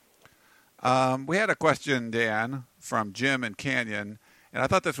play. We had a question, Dan, from Jim in Canyon, and I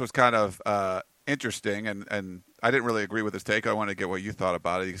thought this was kind of interesting, and I didn't really agree with his take. I wanted to get what you thought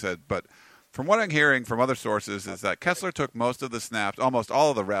about it. He said, but from what I'm hearing from other sources is that Kessler took most of the snaps, almost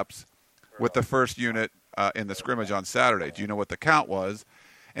all of the reps, with the first unit in the scrimmage on Saturday. Do you know what the count was?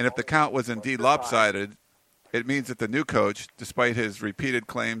 And if the count was indeed lopsided, it means that the new coach, despite his repeated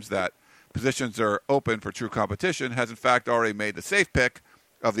claims that positions are open for true competition, has in fact already made the safe pick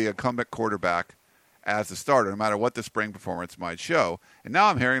of the incumbent quarterback as the starter, no matter what the spring performance might show. And now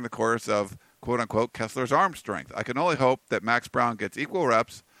I'm hearing the chorus of, quote-unquote, Kessler's arm strength. I can only hope that Max Brown gets equal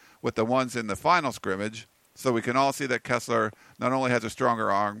reps with the ones in the final scrimmage, so we can all see that Kessler not only has a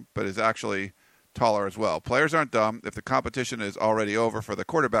stronger arm, but is actually taller as well. Players aren't dumb. If the competition is already over for the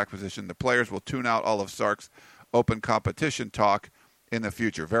quarterback position, the players will tune out all of Sark's open competition talk in the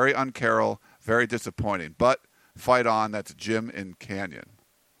future. Very un-Carroll, very disappointing. But fight on. That's Jim in Canyon.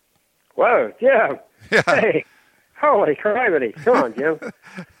 Whoa, Jim. Yeah. Hey, holy criminy. Come on, Jim.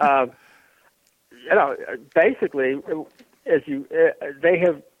 Basically, they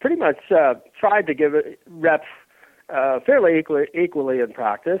have pretty much tried to give it reps fairly equally in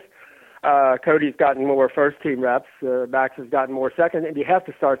practice. Cody's gotten more first-team reps. Max has gotten more second. And you have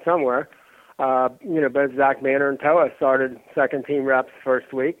to start somewhere. Both Zach Manor and Toa started second-team reps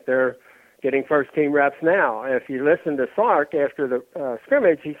first week. They're getting first-team reps now. If you listen to Sark after the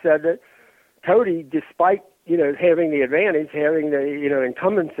scrimmage, he said that Cody, despite having the advantage, having the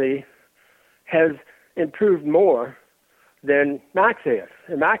incumbency, has improved more than Max has.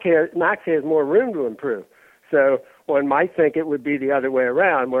 And Max has more room to improve. So one might think it would be the other way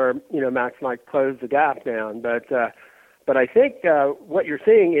around, where Max might close the gap down. But I think what you're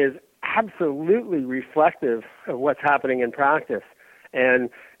seeing is absolutely reflective of what's happening in practice, and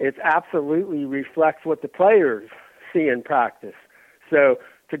it absolutely reflects what the players see in practice. So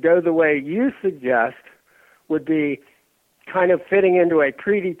to go the way you suggest would be kind of fitting into a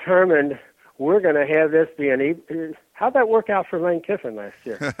predetermined, we're going to have this be how'd that work out for Lane Kiffin last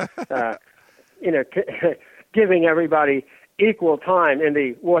year? Giving everybody equal time in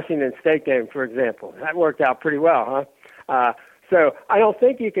the Washington State game, for example. That worked out pretty well, huh? So I don't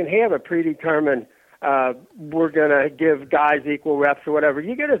think you can have a predetermined, we're going to give guys equal reps or whatever.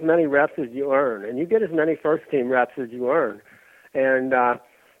 You get as many reps as you earn, and you get as many first-team reps as you earn. And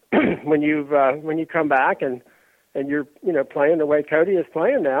when you come back and you're playing the way Cody is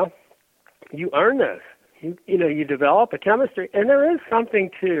playing now, you earn those. You develop a chemistry, and there is something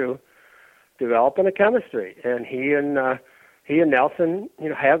to developing a chemistry. And he and Nelson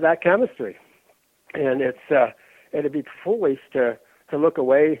have that chemistry, and it'd be foolish to look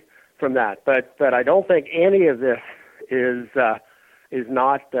away from that. But I don't think any of this is not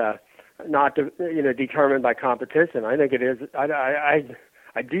determined by competition. I think it is. I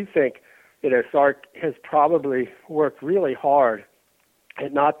do think Sark has probably worked really hard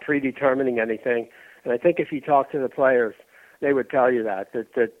at not predetermining anything. And I think if you talk to the players, they would tell you that this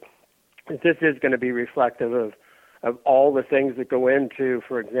is going to be reflective of all the things that go into,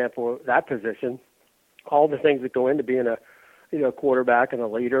 for example, that position, all the things that go into being a quarterback and a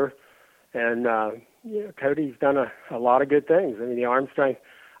leader. And Cody's done a lot of good things. I mean, the arm strength.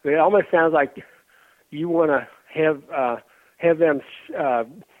 I mean, it almost sounds like you want to have them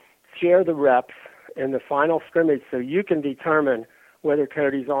share the reps in the final scrimmage so you can determine whether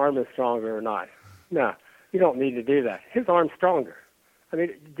Cody's arm is stronger or not. No, you don't need to do that. His arm's stronger. I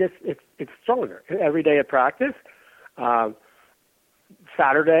mean, it's stronger. Every day at practice,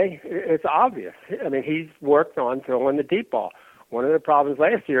 Saturday, it's obvious. I mean, he's worked on throwing the deep ball. One of the problems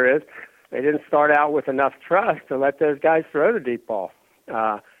last year is they didn't start out with enough trust to let those guys throw the deep ball.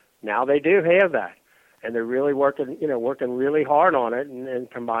 Now they do have that, and they're really working really hard on it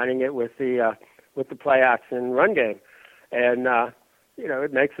and combining it with the play action run game. And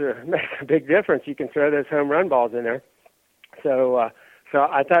it makes a big difference. You can throw those home run balls in there. So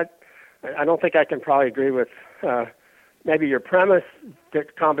I don't think I can probably agree with maybe your premise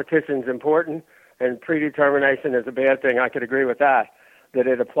that competition is important and predetermination is a bad thing. I could agree with that. That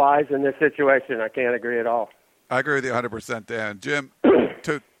it applies in this situation, I can't agree at all. I agree with you 100%, Dan. Jim,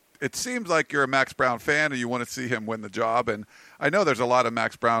 it seems like you're a Max Brown fan and you want to see him win the job. And I know there's a lot of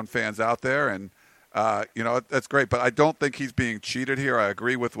Max Brown fans out there, and that's great. But I don't think he's being cheated here. I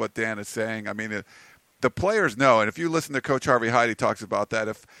agree with what Dan is saying. I mean, the players know, and if you listen to Coach Harvey Hyde, he talks about that.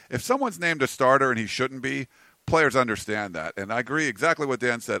 If someone's named a starter and he shouldn't be, players understand that. And I agree exactly what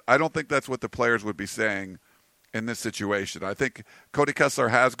Dan said. I don't think that's what the players would be saying in this situation. I think Cody Kessler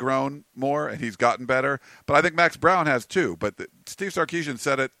has grown more and he's gotten better, but I think Max Brown has too. But Steve Sarkisian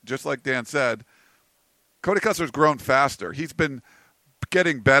said it just like Dan said. Cody Kessler's grown faster. He's been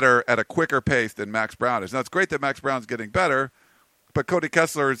getting better at a quicker pace than Max Brown is. Now, it's great that Max Brown's getting better, but Cody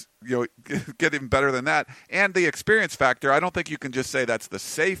Kessler's getting better than that. And the experience factor, I don't think you can just say that's the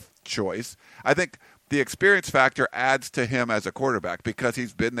safe choice. I think the experience factor adds to him as a quarterback because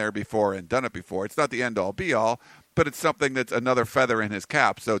he's been there before and done it before. It's not the end-all, be-all, but it's something that's another feather in his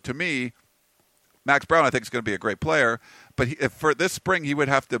cap. So to me, Max Brown I think is going to be a great player, but if for this spring he would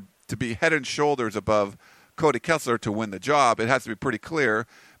have to be head and shoulders above Cody Kessler to win the job. It has to be pretty clear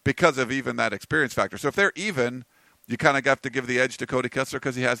because of even that experience factor. So if they're even, you kind of have to give the edge to Cody Kessler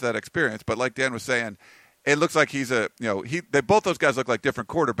because he has that experience. But like Dan was saying, it looks like he's both those guys look like different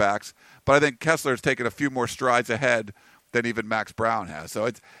quarterbacks, but I think Kessler's taken a few more strides ahead than even Max Brown has. So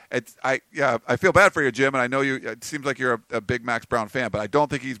I feel bad for you, Jim, and I know it seems like you're a big Max Brown fan, but I don't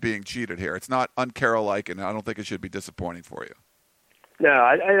think he's being cheated here. It's not un-Carroll-like, and I don't think it should be disappointing for you. No,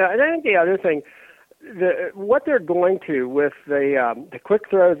 I think the other thing, what they're going to with the quick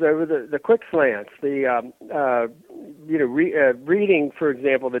throws over the quick slants, reading, for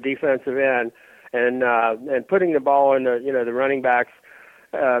example, the defensive end, and putting the ball in the running backs,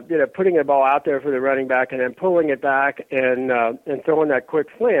 putting the ball out there for the running back and then pulling it back and throwing that quick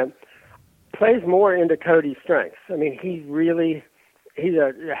slant plays more into Cody's strengths. I mean, he's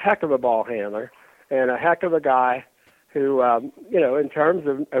a heck of a ball handler and a heck of a guy who, in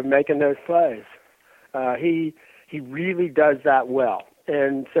terms of making those plays, he really does that well.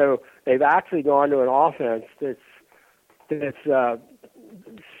 And so they've actually gone to an offense that's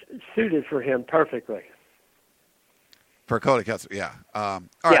suited for him perfectly. For Cody Kessler, yeah. All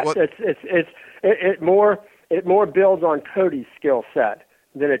right. Yes, it more builds on Cody's skill set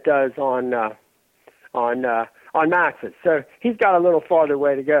than it does on Max's. So he's got a little farther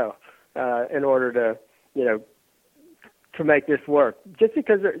way to go in order to make this work. Just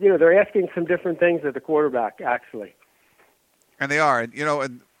because they're asking some different things of the quarterback, actually. And they are,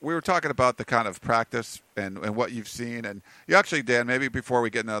 and we were talking about the kind of practice and what you've seen, and you actually, Dan, maybe before we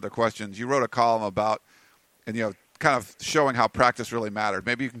get into other questions, you wrote a column about, and kind of showing how practice really mattered.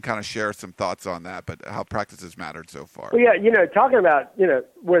 Maybe you can kind of share some thoughts on that, but how practice has mattered so far. Well, yeah, talking about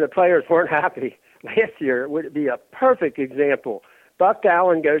where the players weren't happy last year would be a perfect example. Buck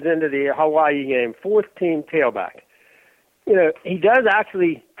Allen goes into the Hawaii game, fourth-team tailback. He does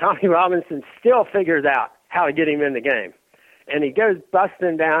actually. Tommy Robinson still figures out how to get him in the game. and he goes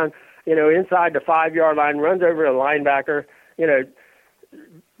busting down, inside the 5-yard line, runs over a linebacker,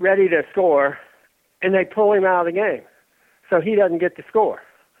 ready to score, and they pull him out of the game. So he doesn't get to score.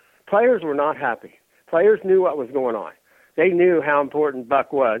 Players were not happy. Players knew what was going on. They knew how important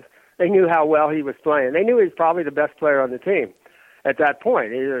Buck was. They knew how well he was playing. They knew he was probably the best player on the team at that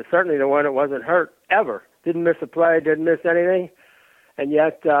point. He was certainly the one that wasn't hurt ever. Didn't miss a play, didn't miss anything. And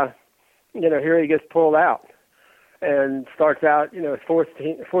yet, here he gets pulled out and starts out, as fourth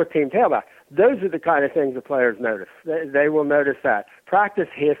team tailback. Those are the kind of things the players notice. They will notice that. Practice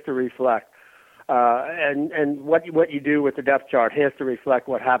has to reflect. And what you do with the depth chart has to reflect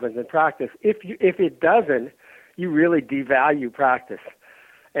what happens in practice. If it doesn't, you really devalue practice.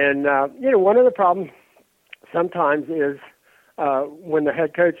 And one of the problems sometimes is when the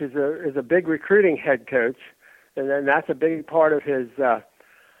head coach is a big recruiting head coach, and then that's a big part of his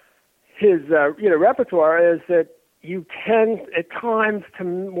repertoire, is that you tend at times to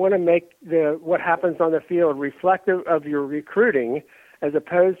want to make what happens on the field reflective of your recruiting as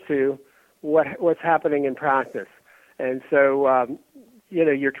opposed to what's happening in practice. And so,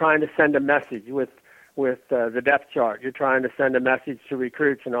 you're trying to send a message with the depth chart. You're trying to send a message to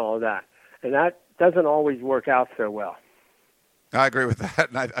recruits and all of that. And that doesn't always work out so well. I agree with that,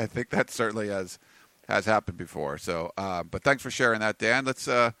 and I think that certainly has happened before. So, but thanks for sharing that, Dan.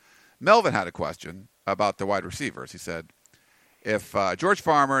 Melvin had a question about the wide receivers. He said, if George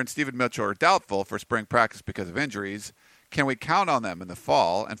Farmer and Stephen Mitchell are doubtful for spring practice because of injuries, can we count on them in the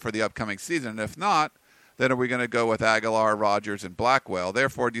fall and for the upcoming season? And if not, then are we going to go with Aguilar, Rogers, and Blackwell?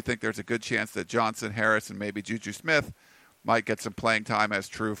 Therefore, do you think there's a good chance that Johnson, Harris, and maybe Juju Smith might get some playing time as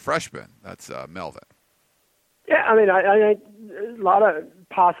true freshmen? That's Melvin. Yeah, I mean, I think a lot of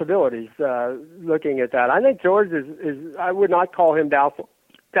possibilities looking at that. I think George is I would not call him doubtful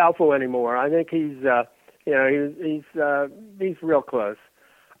anymore. I think he's real close.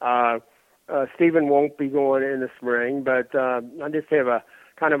 Stephen won't be going in the spring, but I just have a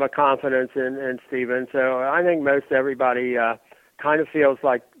kind of a confidence in Stephen. So I think most everybody kind of feels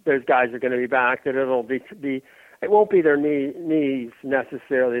like those guys are going to be back. That it won't be their knees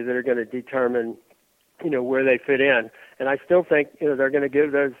necessarily that are going to determine where they fit in. And I still think they're going to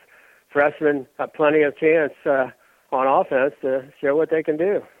give those freshmen plenty of chance on offense to show what they can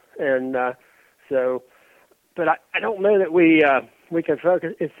do. And but I don't know that we can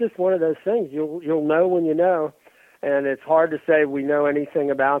focus. It's just one of those things. You'll know when you know, and it's hard to say we know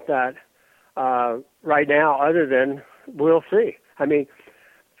anything about that right now other than we'll see. I mean,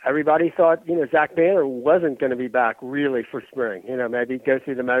 everybody thought, Zach Banner wasn't going to be back really for spring. Maybe go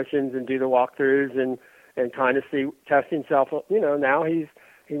through the motions and do the walkthroughs and kind of test himself. Now he's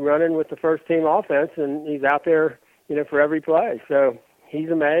running with the first team offense and he's out there, for every play. So he's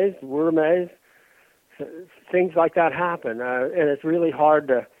amazed. We're amazed. So things like that happen, and it's really hard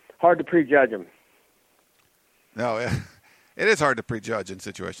to prejudge them. No, it is hard to prejudge in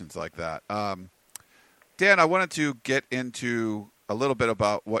situations like that. Dan, I wanted to get into a little bit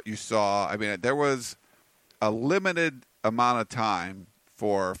about what you saw. I mean, there was a limited amount of time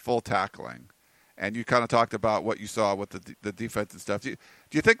for full tackling, and you kind of talked about what you saw with the defense and stuff. Do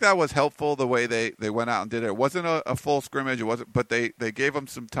you think that was helpful, the way they went out and did it? It wasn't a full scrimmage, it wasn't, but they gave them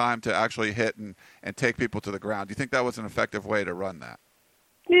some time to actually hit and take people to the ground. Do you think that was an effective way to run that?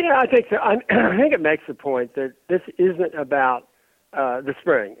 Yeah, I think so. I think it makes the point that this isn't about the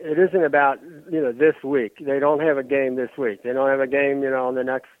spring. It isn't about this week. They don't have a game this week. They don't have a game in the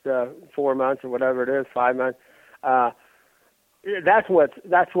next 4 months or whatever it is, 5 months. That's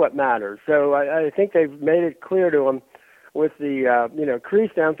what matters. So I think they've made it clear to them with the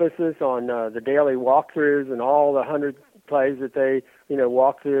increased emphasis on the daily walkthroughs and all the 100 plays that they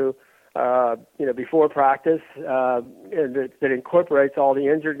walk through before practice, and that incorporates all the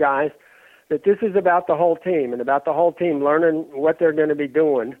injured guys. That this is about the whole team and about the whole team learning what they're going to be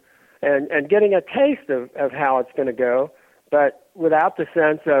doing and getting a taste of how it's going to go, but without the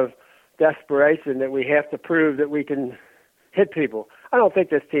sense of desperation that we have to prove that we can hit people. I don't think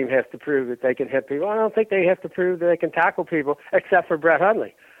this team has to prove that they can hit people. I don't think they have to prove that they can tackle people, except for Brett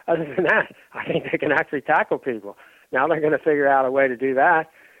Hundley. Other than that, I think they can actually tackle people. Now they're going to figure out a way to do that,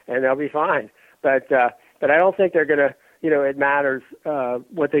 and they'll be fine. But I don't think they're going to, it matters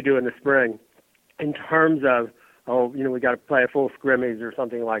what they do in the spring in terms of, we got to play a full scrimmage or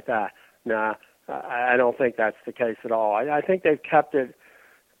something like that. Nah, I don't think that's the case at all. I think they've kept it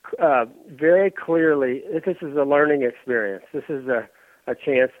very clearly. This is a learning experience. This is a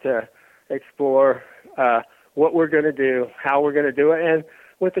chance to explore what we're going to do, how we're going to do it, and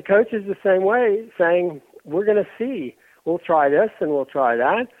with the coaches the same way, saying we're going to see. We'll try this and we'll try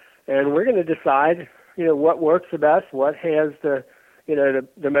that, and we're going to decide what works the best, what has the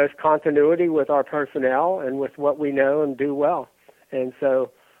most continuity with our personnel and with what we know and do well. And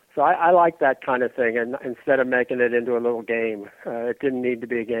so I like that kind of thing, and instead of making it into a little game. It didn't need to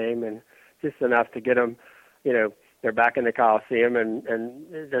be a game, and just enough to get them, they're back in the Coliseum, and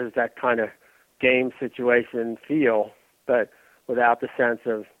there's that kind of game situation feel, but without the sense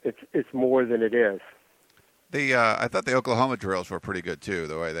of it's more than it is. I thought the Oklahoma drills were pretty good too.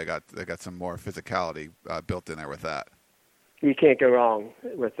 The way they got some more physicality built in there with that. You can't go wrong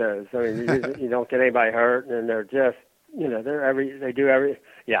with those. I mean, you don't get anybody hurt, and they're just they do every.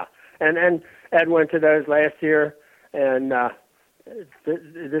 Yeah, and Ed went to those last year, and that's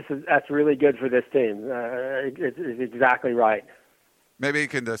really good for this team. It's exactly right. Maybe you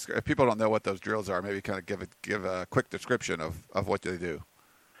can, if people don't know what those drills are, maybe kind of give a quick description of what they do.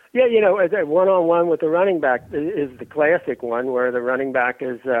 Yeah, a one-on-one with the running back is the classic one, where the running back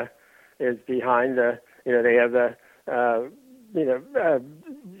is behind the. They have the.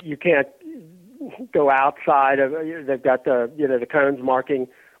 You can't go outside of. They've got the cones marking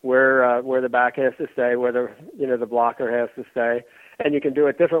where the back has to stay, where the blocker has to stay, and you can do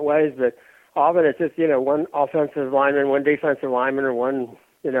it different ways. But often it's just one offensive lineman, one defensive lineman, or one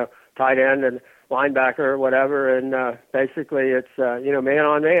tight end and linebacker or whatever, and basically it's man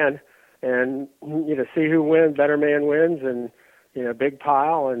on man, and see who wins. Better man wins, and big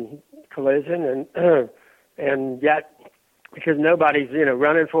pile and collision, and yet because nobody's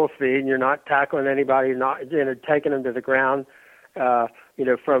running full speed, and you're not tackling anybody, not taking them to the ground, from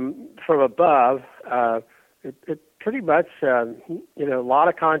above. It pretty much a lot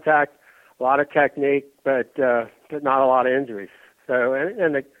of contact, a lot of technique, but not a lot of injuries. So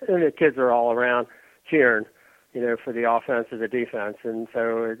and the kids are all around cheering, for the offense or the defense, and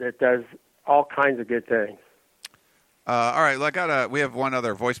so it does all kinds of good things. All right, we have one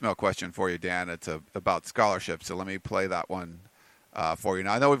other voicemail question for you, Dan. It's about scholarships, so let me play that one for you.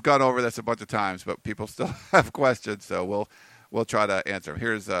 Now I know we've gone over this a bunch of times, but people still have questions, so we'll try to answer them.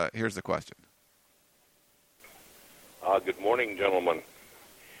 Here's the question. Good morning, gentlemen.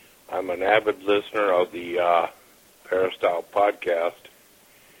 I'm an avid listener of the Peristyle Podcast,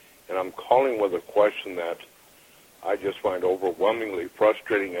 and I'm calling with a question that I just find overwhelmingly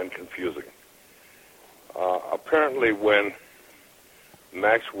frustrating and confusing. Apparently, when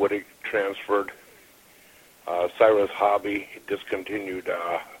Max Woody transferred, Cyrus Harvey discontinued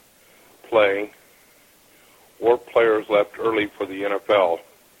playing, or players left early for the NFL,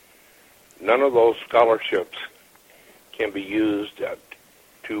 none of those scholarships can be used to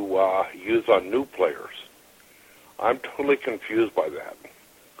use on new players. I'm totally confused by that.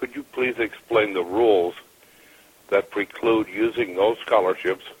 Could you please explain the rules that preclude using those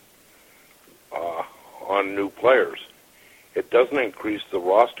scholarships on new players? It doesn't increase the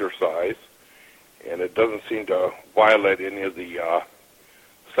roster size, and it doesn't seem to violate any of the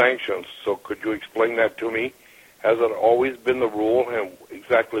sanctions. So could you explain that to me? Has it always been the rule, and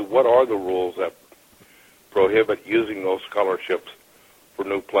exactly what are the rules that prohibit using those scholarships for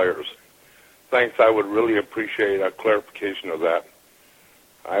new players? Thanks. I would really appreciate a clarification of that.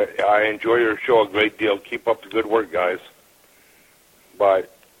 I enjoy your show a great deal. Keep up the good work, guys. Bye.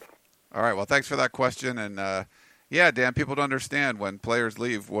 All right. Well, thanks for that question. And, Dan, people don't understand when players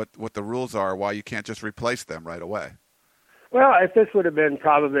leave what the rules are, why you can't just replace them right away. Well, if this would have been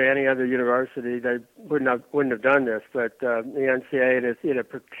probably any other university, they wouldn't have done this. But the NCAA is in a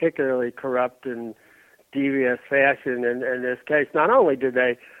particularly corrupt and devious fashion in this case. Not only did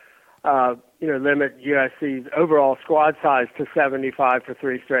they limit USC's overall squad size to 75 for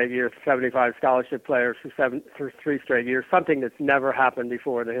 3 straight years, 75 scholarship players for 3 straight years, something that's never happened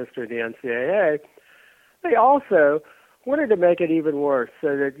before in the history of the NCAA. They also wanted to make it even worse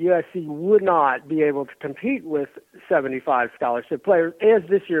so that USC would not be able to compete with 75 scholarship players, as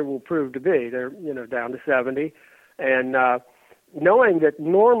this year will prove to be. They're down to 70, and knowing that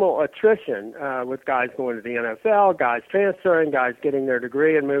normal attrition with guys going to the NFL, guys transferring, guys getting their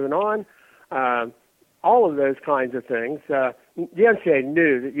degree and moving on, all of those kinds of things, the NCAA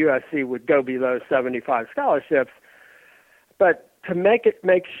knew that USC would go below 75 scholarships, but to make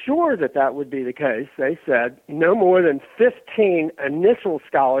sure that would be the case, they said no more than 15 initial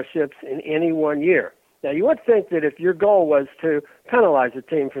scholarships in any 1 year. Now, you would think that if your goal was to penalize a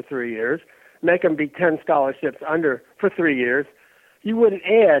team for 3 years, make them be 10 scholarships under for 3 years, you wouldn't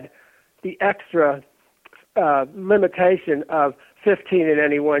add the extra limitation of 15 in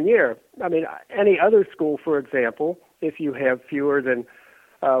any 1 year. I mean, any other school, for example, if you have fewer than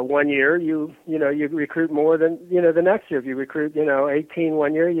 1 year, you recruit more than the next year. If you recruit 18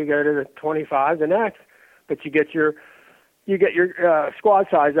 1 year, you go to the 25 the next, but you get your squad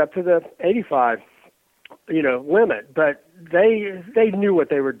size up to the 85. limit. But they knew what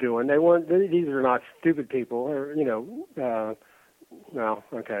they were doing. These are not stupid people, or well,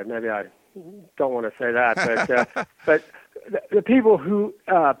 okay, maybe I don't want to say that, but the people who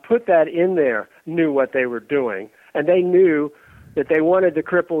put that in there knew what they were doing, and they knew that they wanted to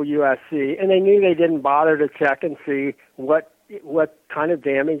cripple USC, and they knew they didn't bother to check and see what kind of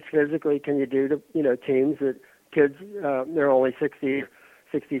damage physically can you do to teams that kids they're only 60,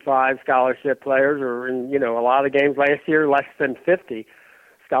 65 scholarship players, or in a lot of games last year less than 50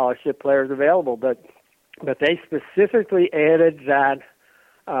 scholarship players available, but they specifically added that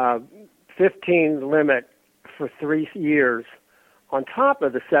 15 limit for 3 years on top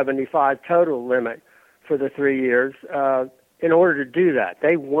of the 75 total limit for the 3 years in order to do that.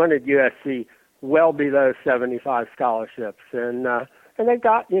 They wanted USC well below 75 scholarships, and they've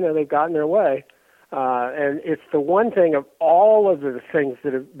gotten their way. And it's the one thing of all of the things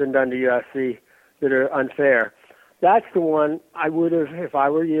that have been done to USC that are unfair. That's the one I would have, if I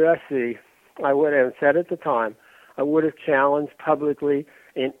were USC, I would have said at the time, I would have challenged publicly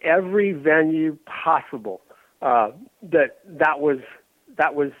in every venue possible that was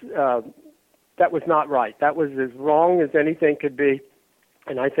not right. That was as wrong as anything could be.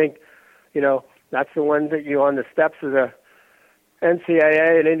 And I think, that's the one that you on the steps of the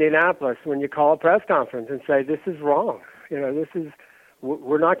NCAA in Indianapolis when you call a press conference and say, this is wrong.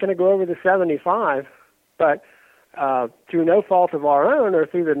 We're not going to go over the 75, but through no fault of our own or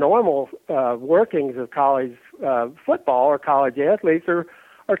through the normal workings of college football or college athletes or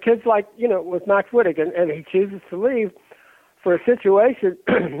kids like, with Max Wittig, and he chooses to leave for a situation,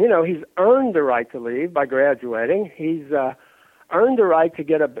 he's earned the right to leave by graduating. He's earned the right to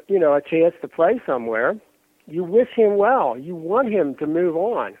get a chance to play somewhere. You wish him well. You want him to move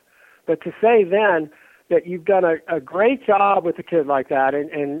on. But to say then that you've done a great job with a kid like that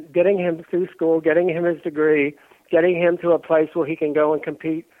and getting him through school, getting him his degree, getting him to a place where he can go and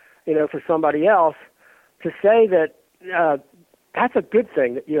compete, for somebody else, to say that that's a good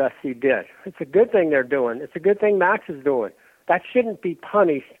thing that USC did. It's a good thing they're doing. It's a good thing Max is doing. That shouldn't be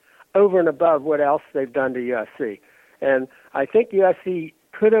punished over and above what else they've done to USC. And I think USC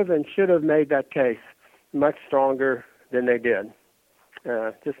could have and should have made that case much stronger than they did.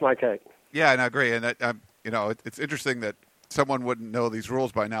 Just my take. Yeah, and I agree. And it's interesting that someone wouldn't know these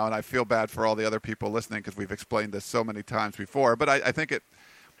rules by now, and I feel bad for all the other people listening because we've explained this so many times before. But I think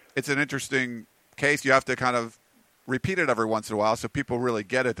it's an interesting case. You have to kind of repeat it every once in a while so people really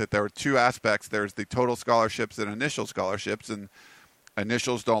get it, that there are two aspects. There's the total scholarships and initial scholarships, and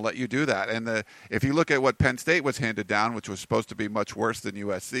initials don't let you do that. And if you look at what Penn State was handed down, which was supposed to be much worse than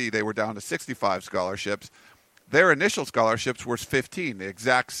USC, they were down to 65 scholarships. Their initial scholarships were 15, the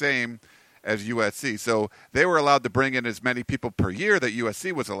exact same as USC. So they were allowed to bring in as many people per year that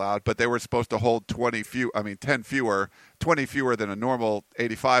USC was allowed, but they were supposed to hold 20 fewer than a normal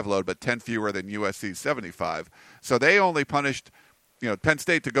 85 load, but 10 fewer than USC's 75. So they only punished Penn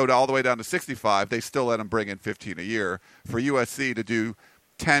State to go all the way down to 65. They still let them bring in 15 a year. For USC to do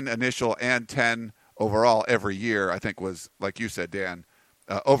 10 initial and 10 overall every year, I think was, like you said, Dan,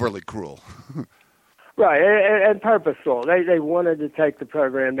 overly cruel. Right, and purposeful. They wanted to take the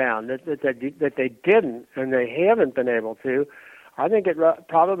program down. That they didn't, and they haven't been able to. I think it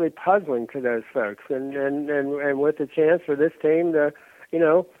probably puzzling to those folks. And with the chance for this team to,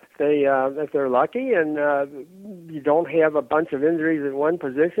 if they're lucky and you don't have a bunch of injuries at one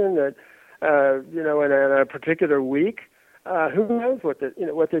position that, in a particular week, who knows what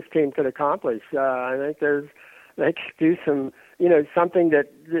this team could accomplish. I think they could do some, something that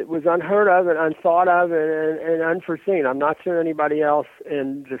was unheard of and unthought of and unforeseen. I'm not sure anybody else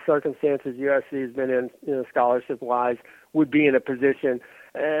in the circumstances USC has been in, scholarship-wise, would be in a position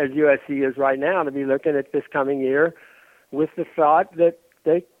as USC is right now to be looking at this coming year with the thought that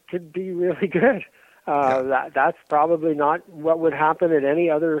they could be really good. That's probably not what would happen at any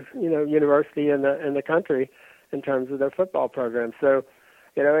other, university in the country in terms of their football program. So,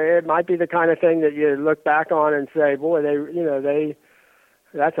 it might be the kind of thing that you look back on and say, boy,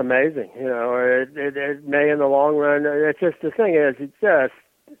 that's amazing. It may in the long run. It's just the thing is,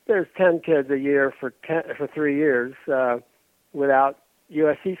 there's 10 kids a year for 3 years without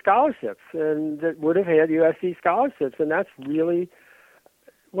USC scholarships, and that would have had USC scholarships, and that's really,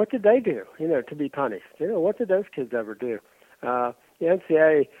 what did they do? To be punished. What did those kids ever do? The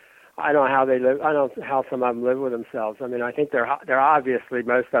NCAA. I don't know how they live. I don't know how some of them live with themselves. I mean, I think they're obviously,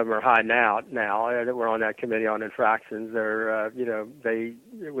 most of them are hiding out now. That we're on that committee on infractions.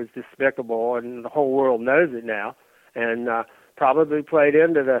 It was despicable, and the whole world knows it now, and probably played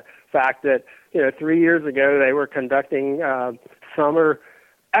into the fact that 3 years ago they were conducting summer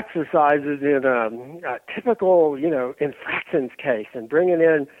exercises in a typical, infractions case and bringing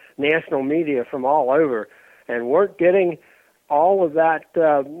in national media from all over, and weren't getting all of that,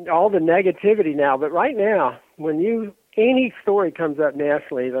 all the negativity now. But right now, when any story comes up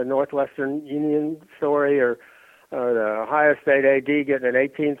nationally, the Northwestern Union story or the Ohio State AD getting an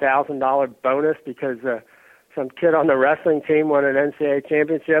 $18,000 bonus because some kid on the wrestling team won an NCAA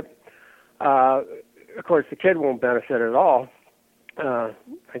championship, of course, the kid won't benefit at all.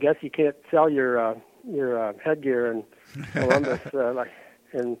 I guess you can't sell your headgear in Columbus like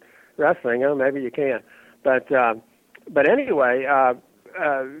in wrestling. Oh, maybe you can, but anyway,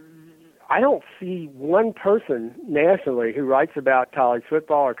 I don't see one person nationally who writes about college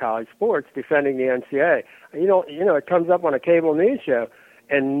football or college sports defending the NCAA. It comes up on a cable news show,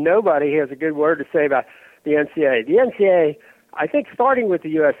 and nobody has a good word to say about the NCAA. The NCAA, I think, starting with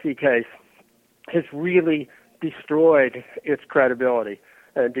the USC case, has really destroyed its credibility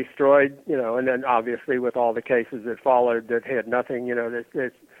and destroyed, and then obviously with all the cases that followed that had nothing,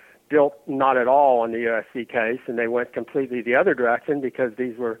 that built not at all on the USC case, and they went completely the other direction because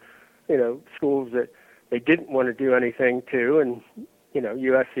these were, schools that they didn't want to do anything to, and,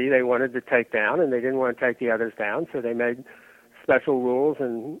 USC they wanted to take down, and they didn't want to take the others down, so they made special rules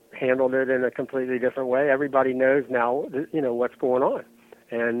and handled it in a completely different way. Everybody knows now, what's going on,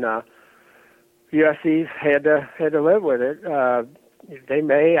 and USC's had to live with it. They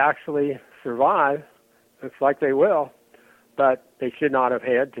may actually survive. Looks like they will, but they should not have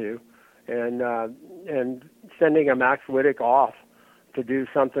had to. And sending a Max Whittick off to do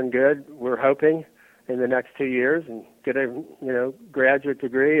something good, we're hoping in the next 2 years, and get a graduate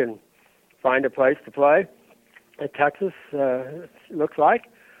degree and find a place to play at Texas. Looks like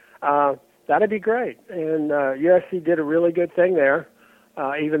that'd be great. And USC did a really good thing there,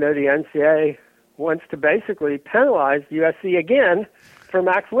 even though the NCAA wants to basically penalize USC again for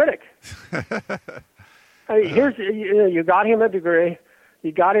Max Whittick. I mean, here's you got him a degree,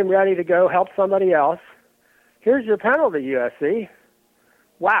 you got him ready to go help somebody else. Here's your penalty, USC.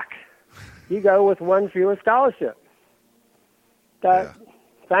 Whack. You go with one fewer scholarship.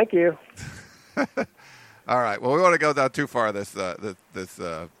 Thank you. All right. Well, we want to go down too far this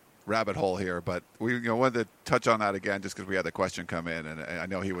rabbit hole here, but we wanted to touch on that again just because we had the question come in, and I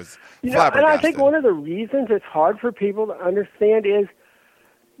know he was flabbergasted. And I think one of the reasons it's hard for people to understand is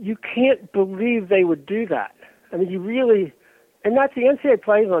you can't believe they would do that. I mean, you really, and that's the NCAA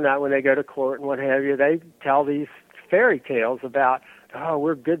plays on that when they go to court and what have you. They tell these fairy tales about,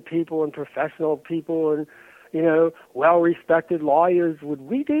 we're good people and professional people and, well-respected lawyers. Would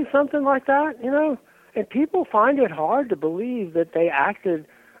we do something like that, And people find it hard to believe that they acted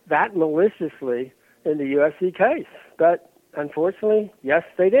that maliciously in the USC case. But unfortunately, yes,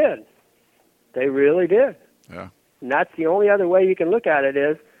 they did. They really did. Yeah. And that's the only other way you can look at it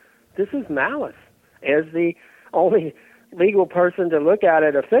is this is malice. As the only legal person to look at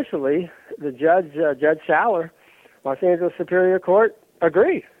it officially, the judge, Judge Schaller, Los Angeles Superior Court,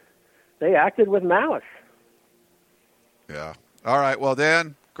 agreed. They acted with malice. Yeah. All right. Well,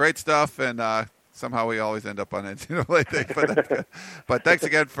 Dan, great stuff, and somehow we always end up on NCAA things. But thanks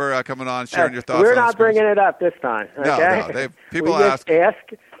again for coming on, sharing your thoughts. We're not bringing it up this time. Okay? No. People we ask.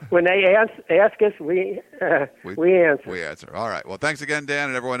 When they ask us, we answer. We answer. All right. Well, thanks again, Dan,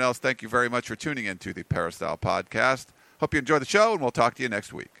 and everyone else. Thank you very much for tuning in to the Peristyle Podcast. Hope you enjoy the show, and we'll talk to you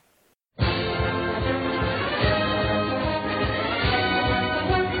next week.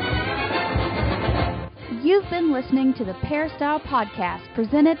 You've been listening to the Peristyle Podcast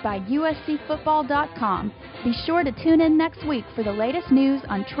presented by USCFootball.com. Be sure to tune in next week for the latest news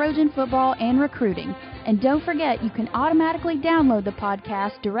on Trojan football and recruiting. And don't forget, you can automatically download the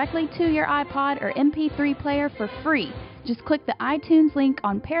podcast directly to your iPod or MP3 player for free. Just click the iTunes link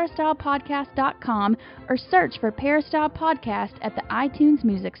on PeristylePodcast.com or search for Peristyle Podcast at the iTunes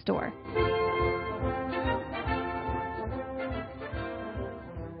Music Store.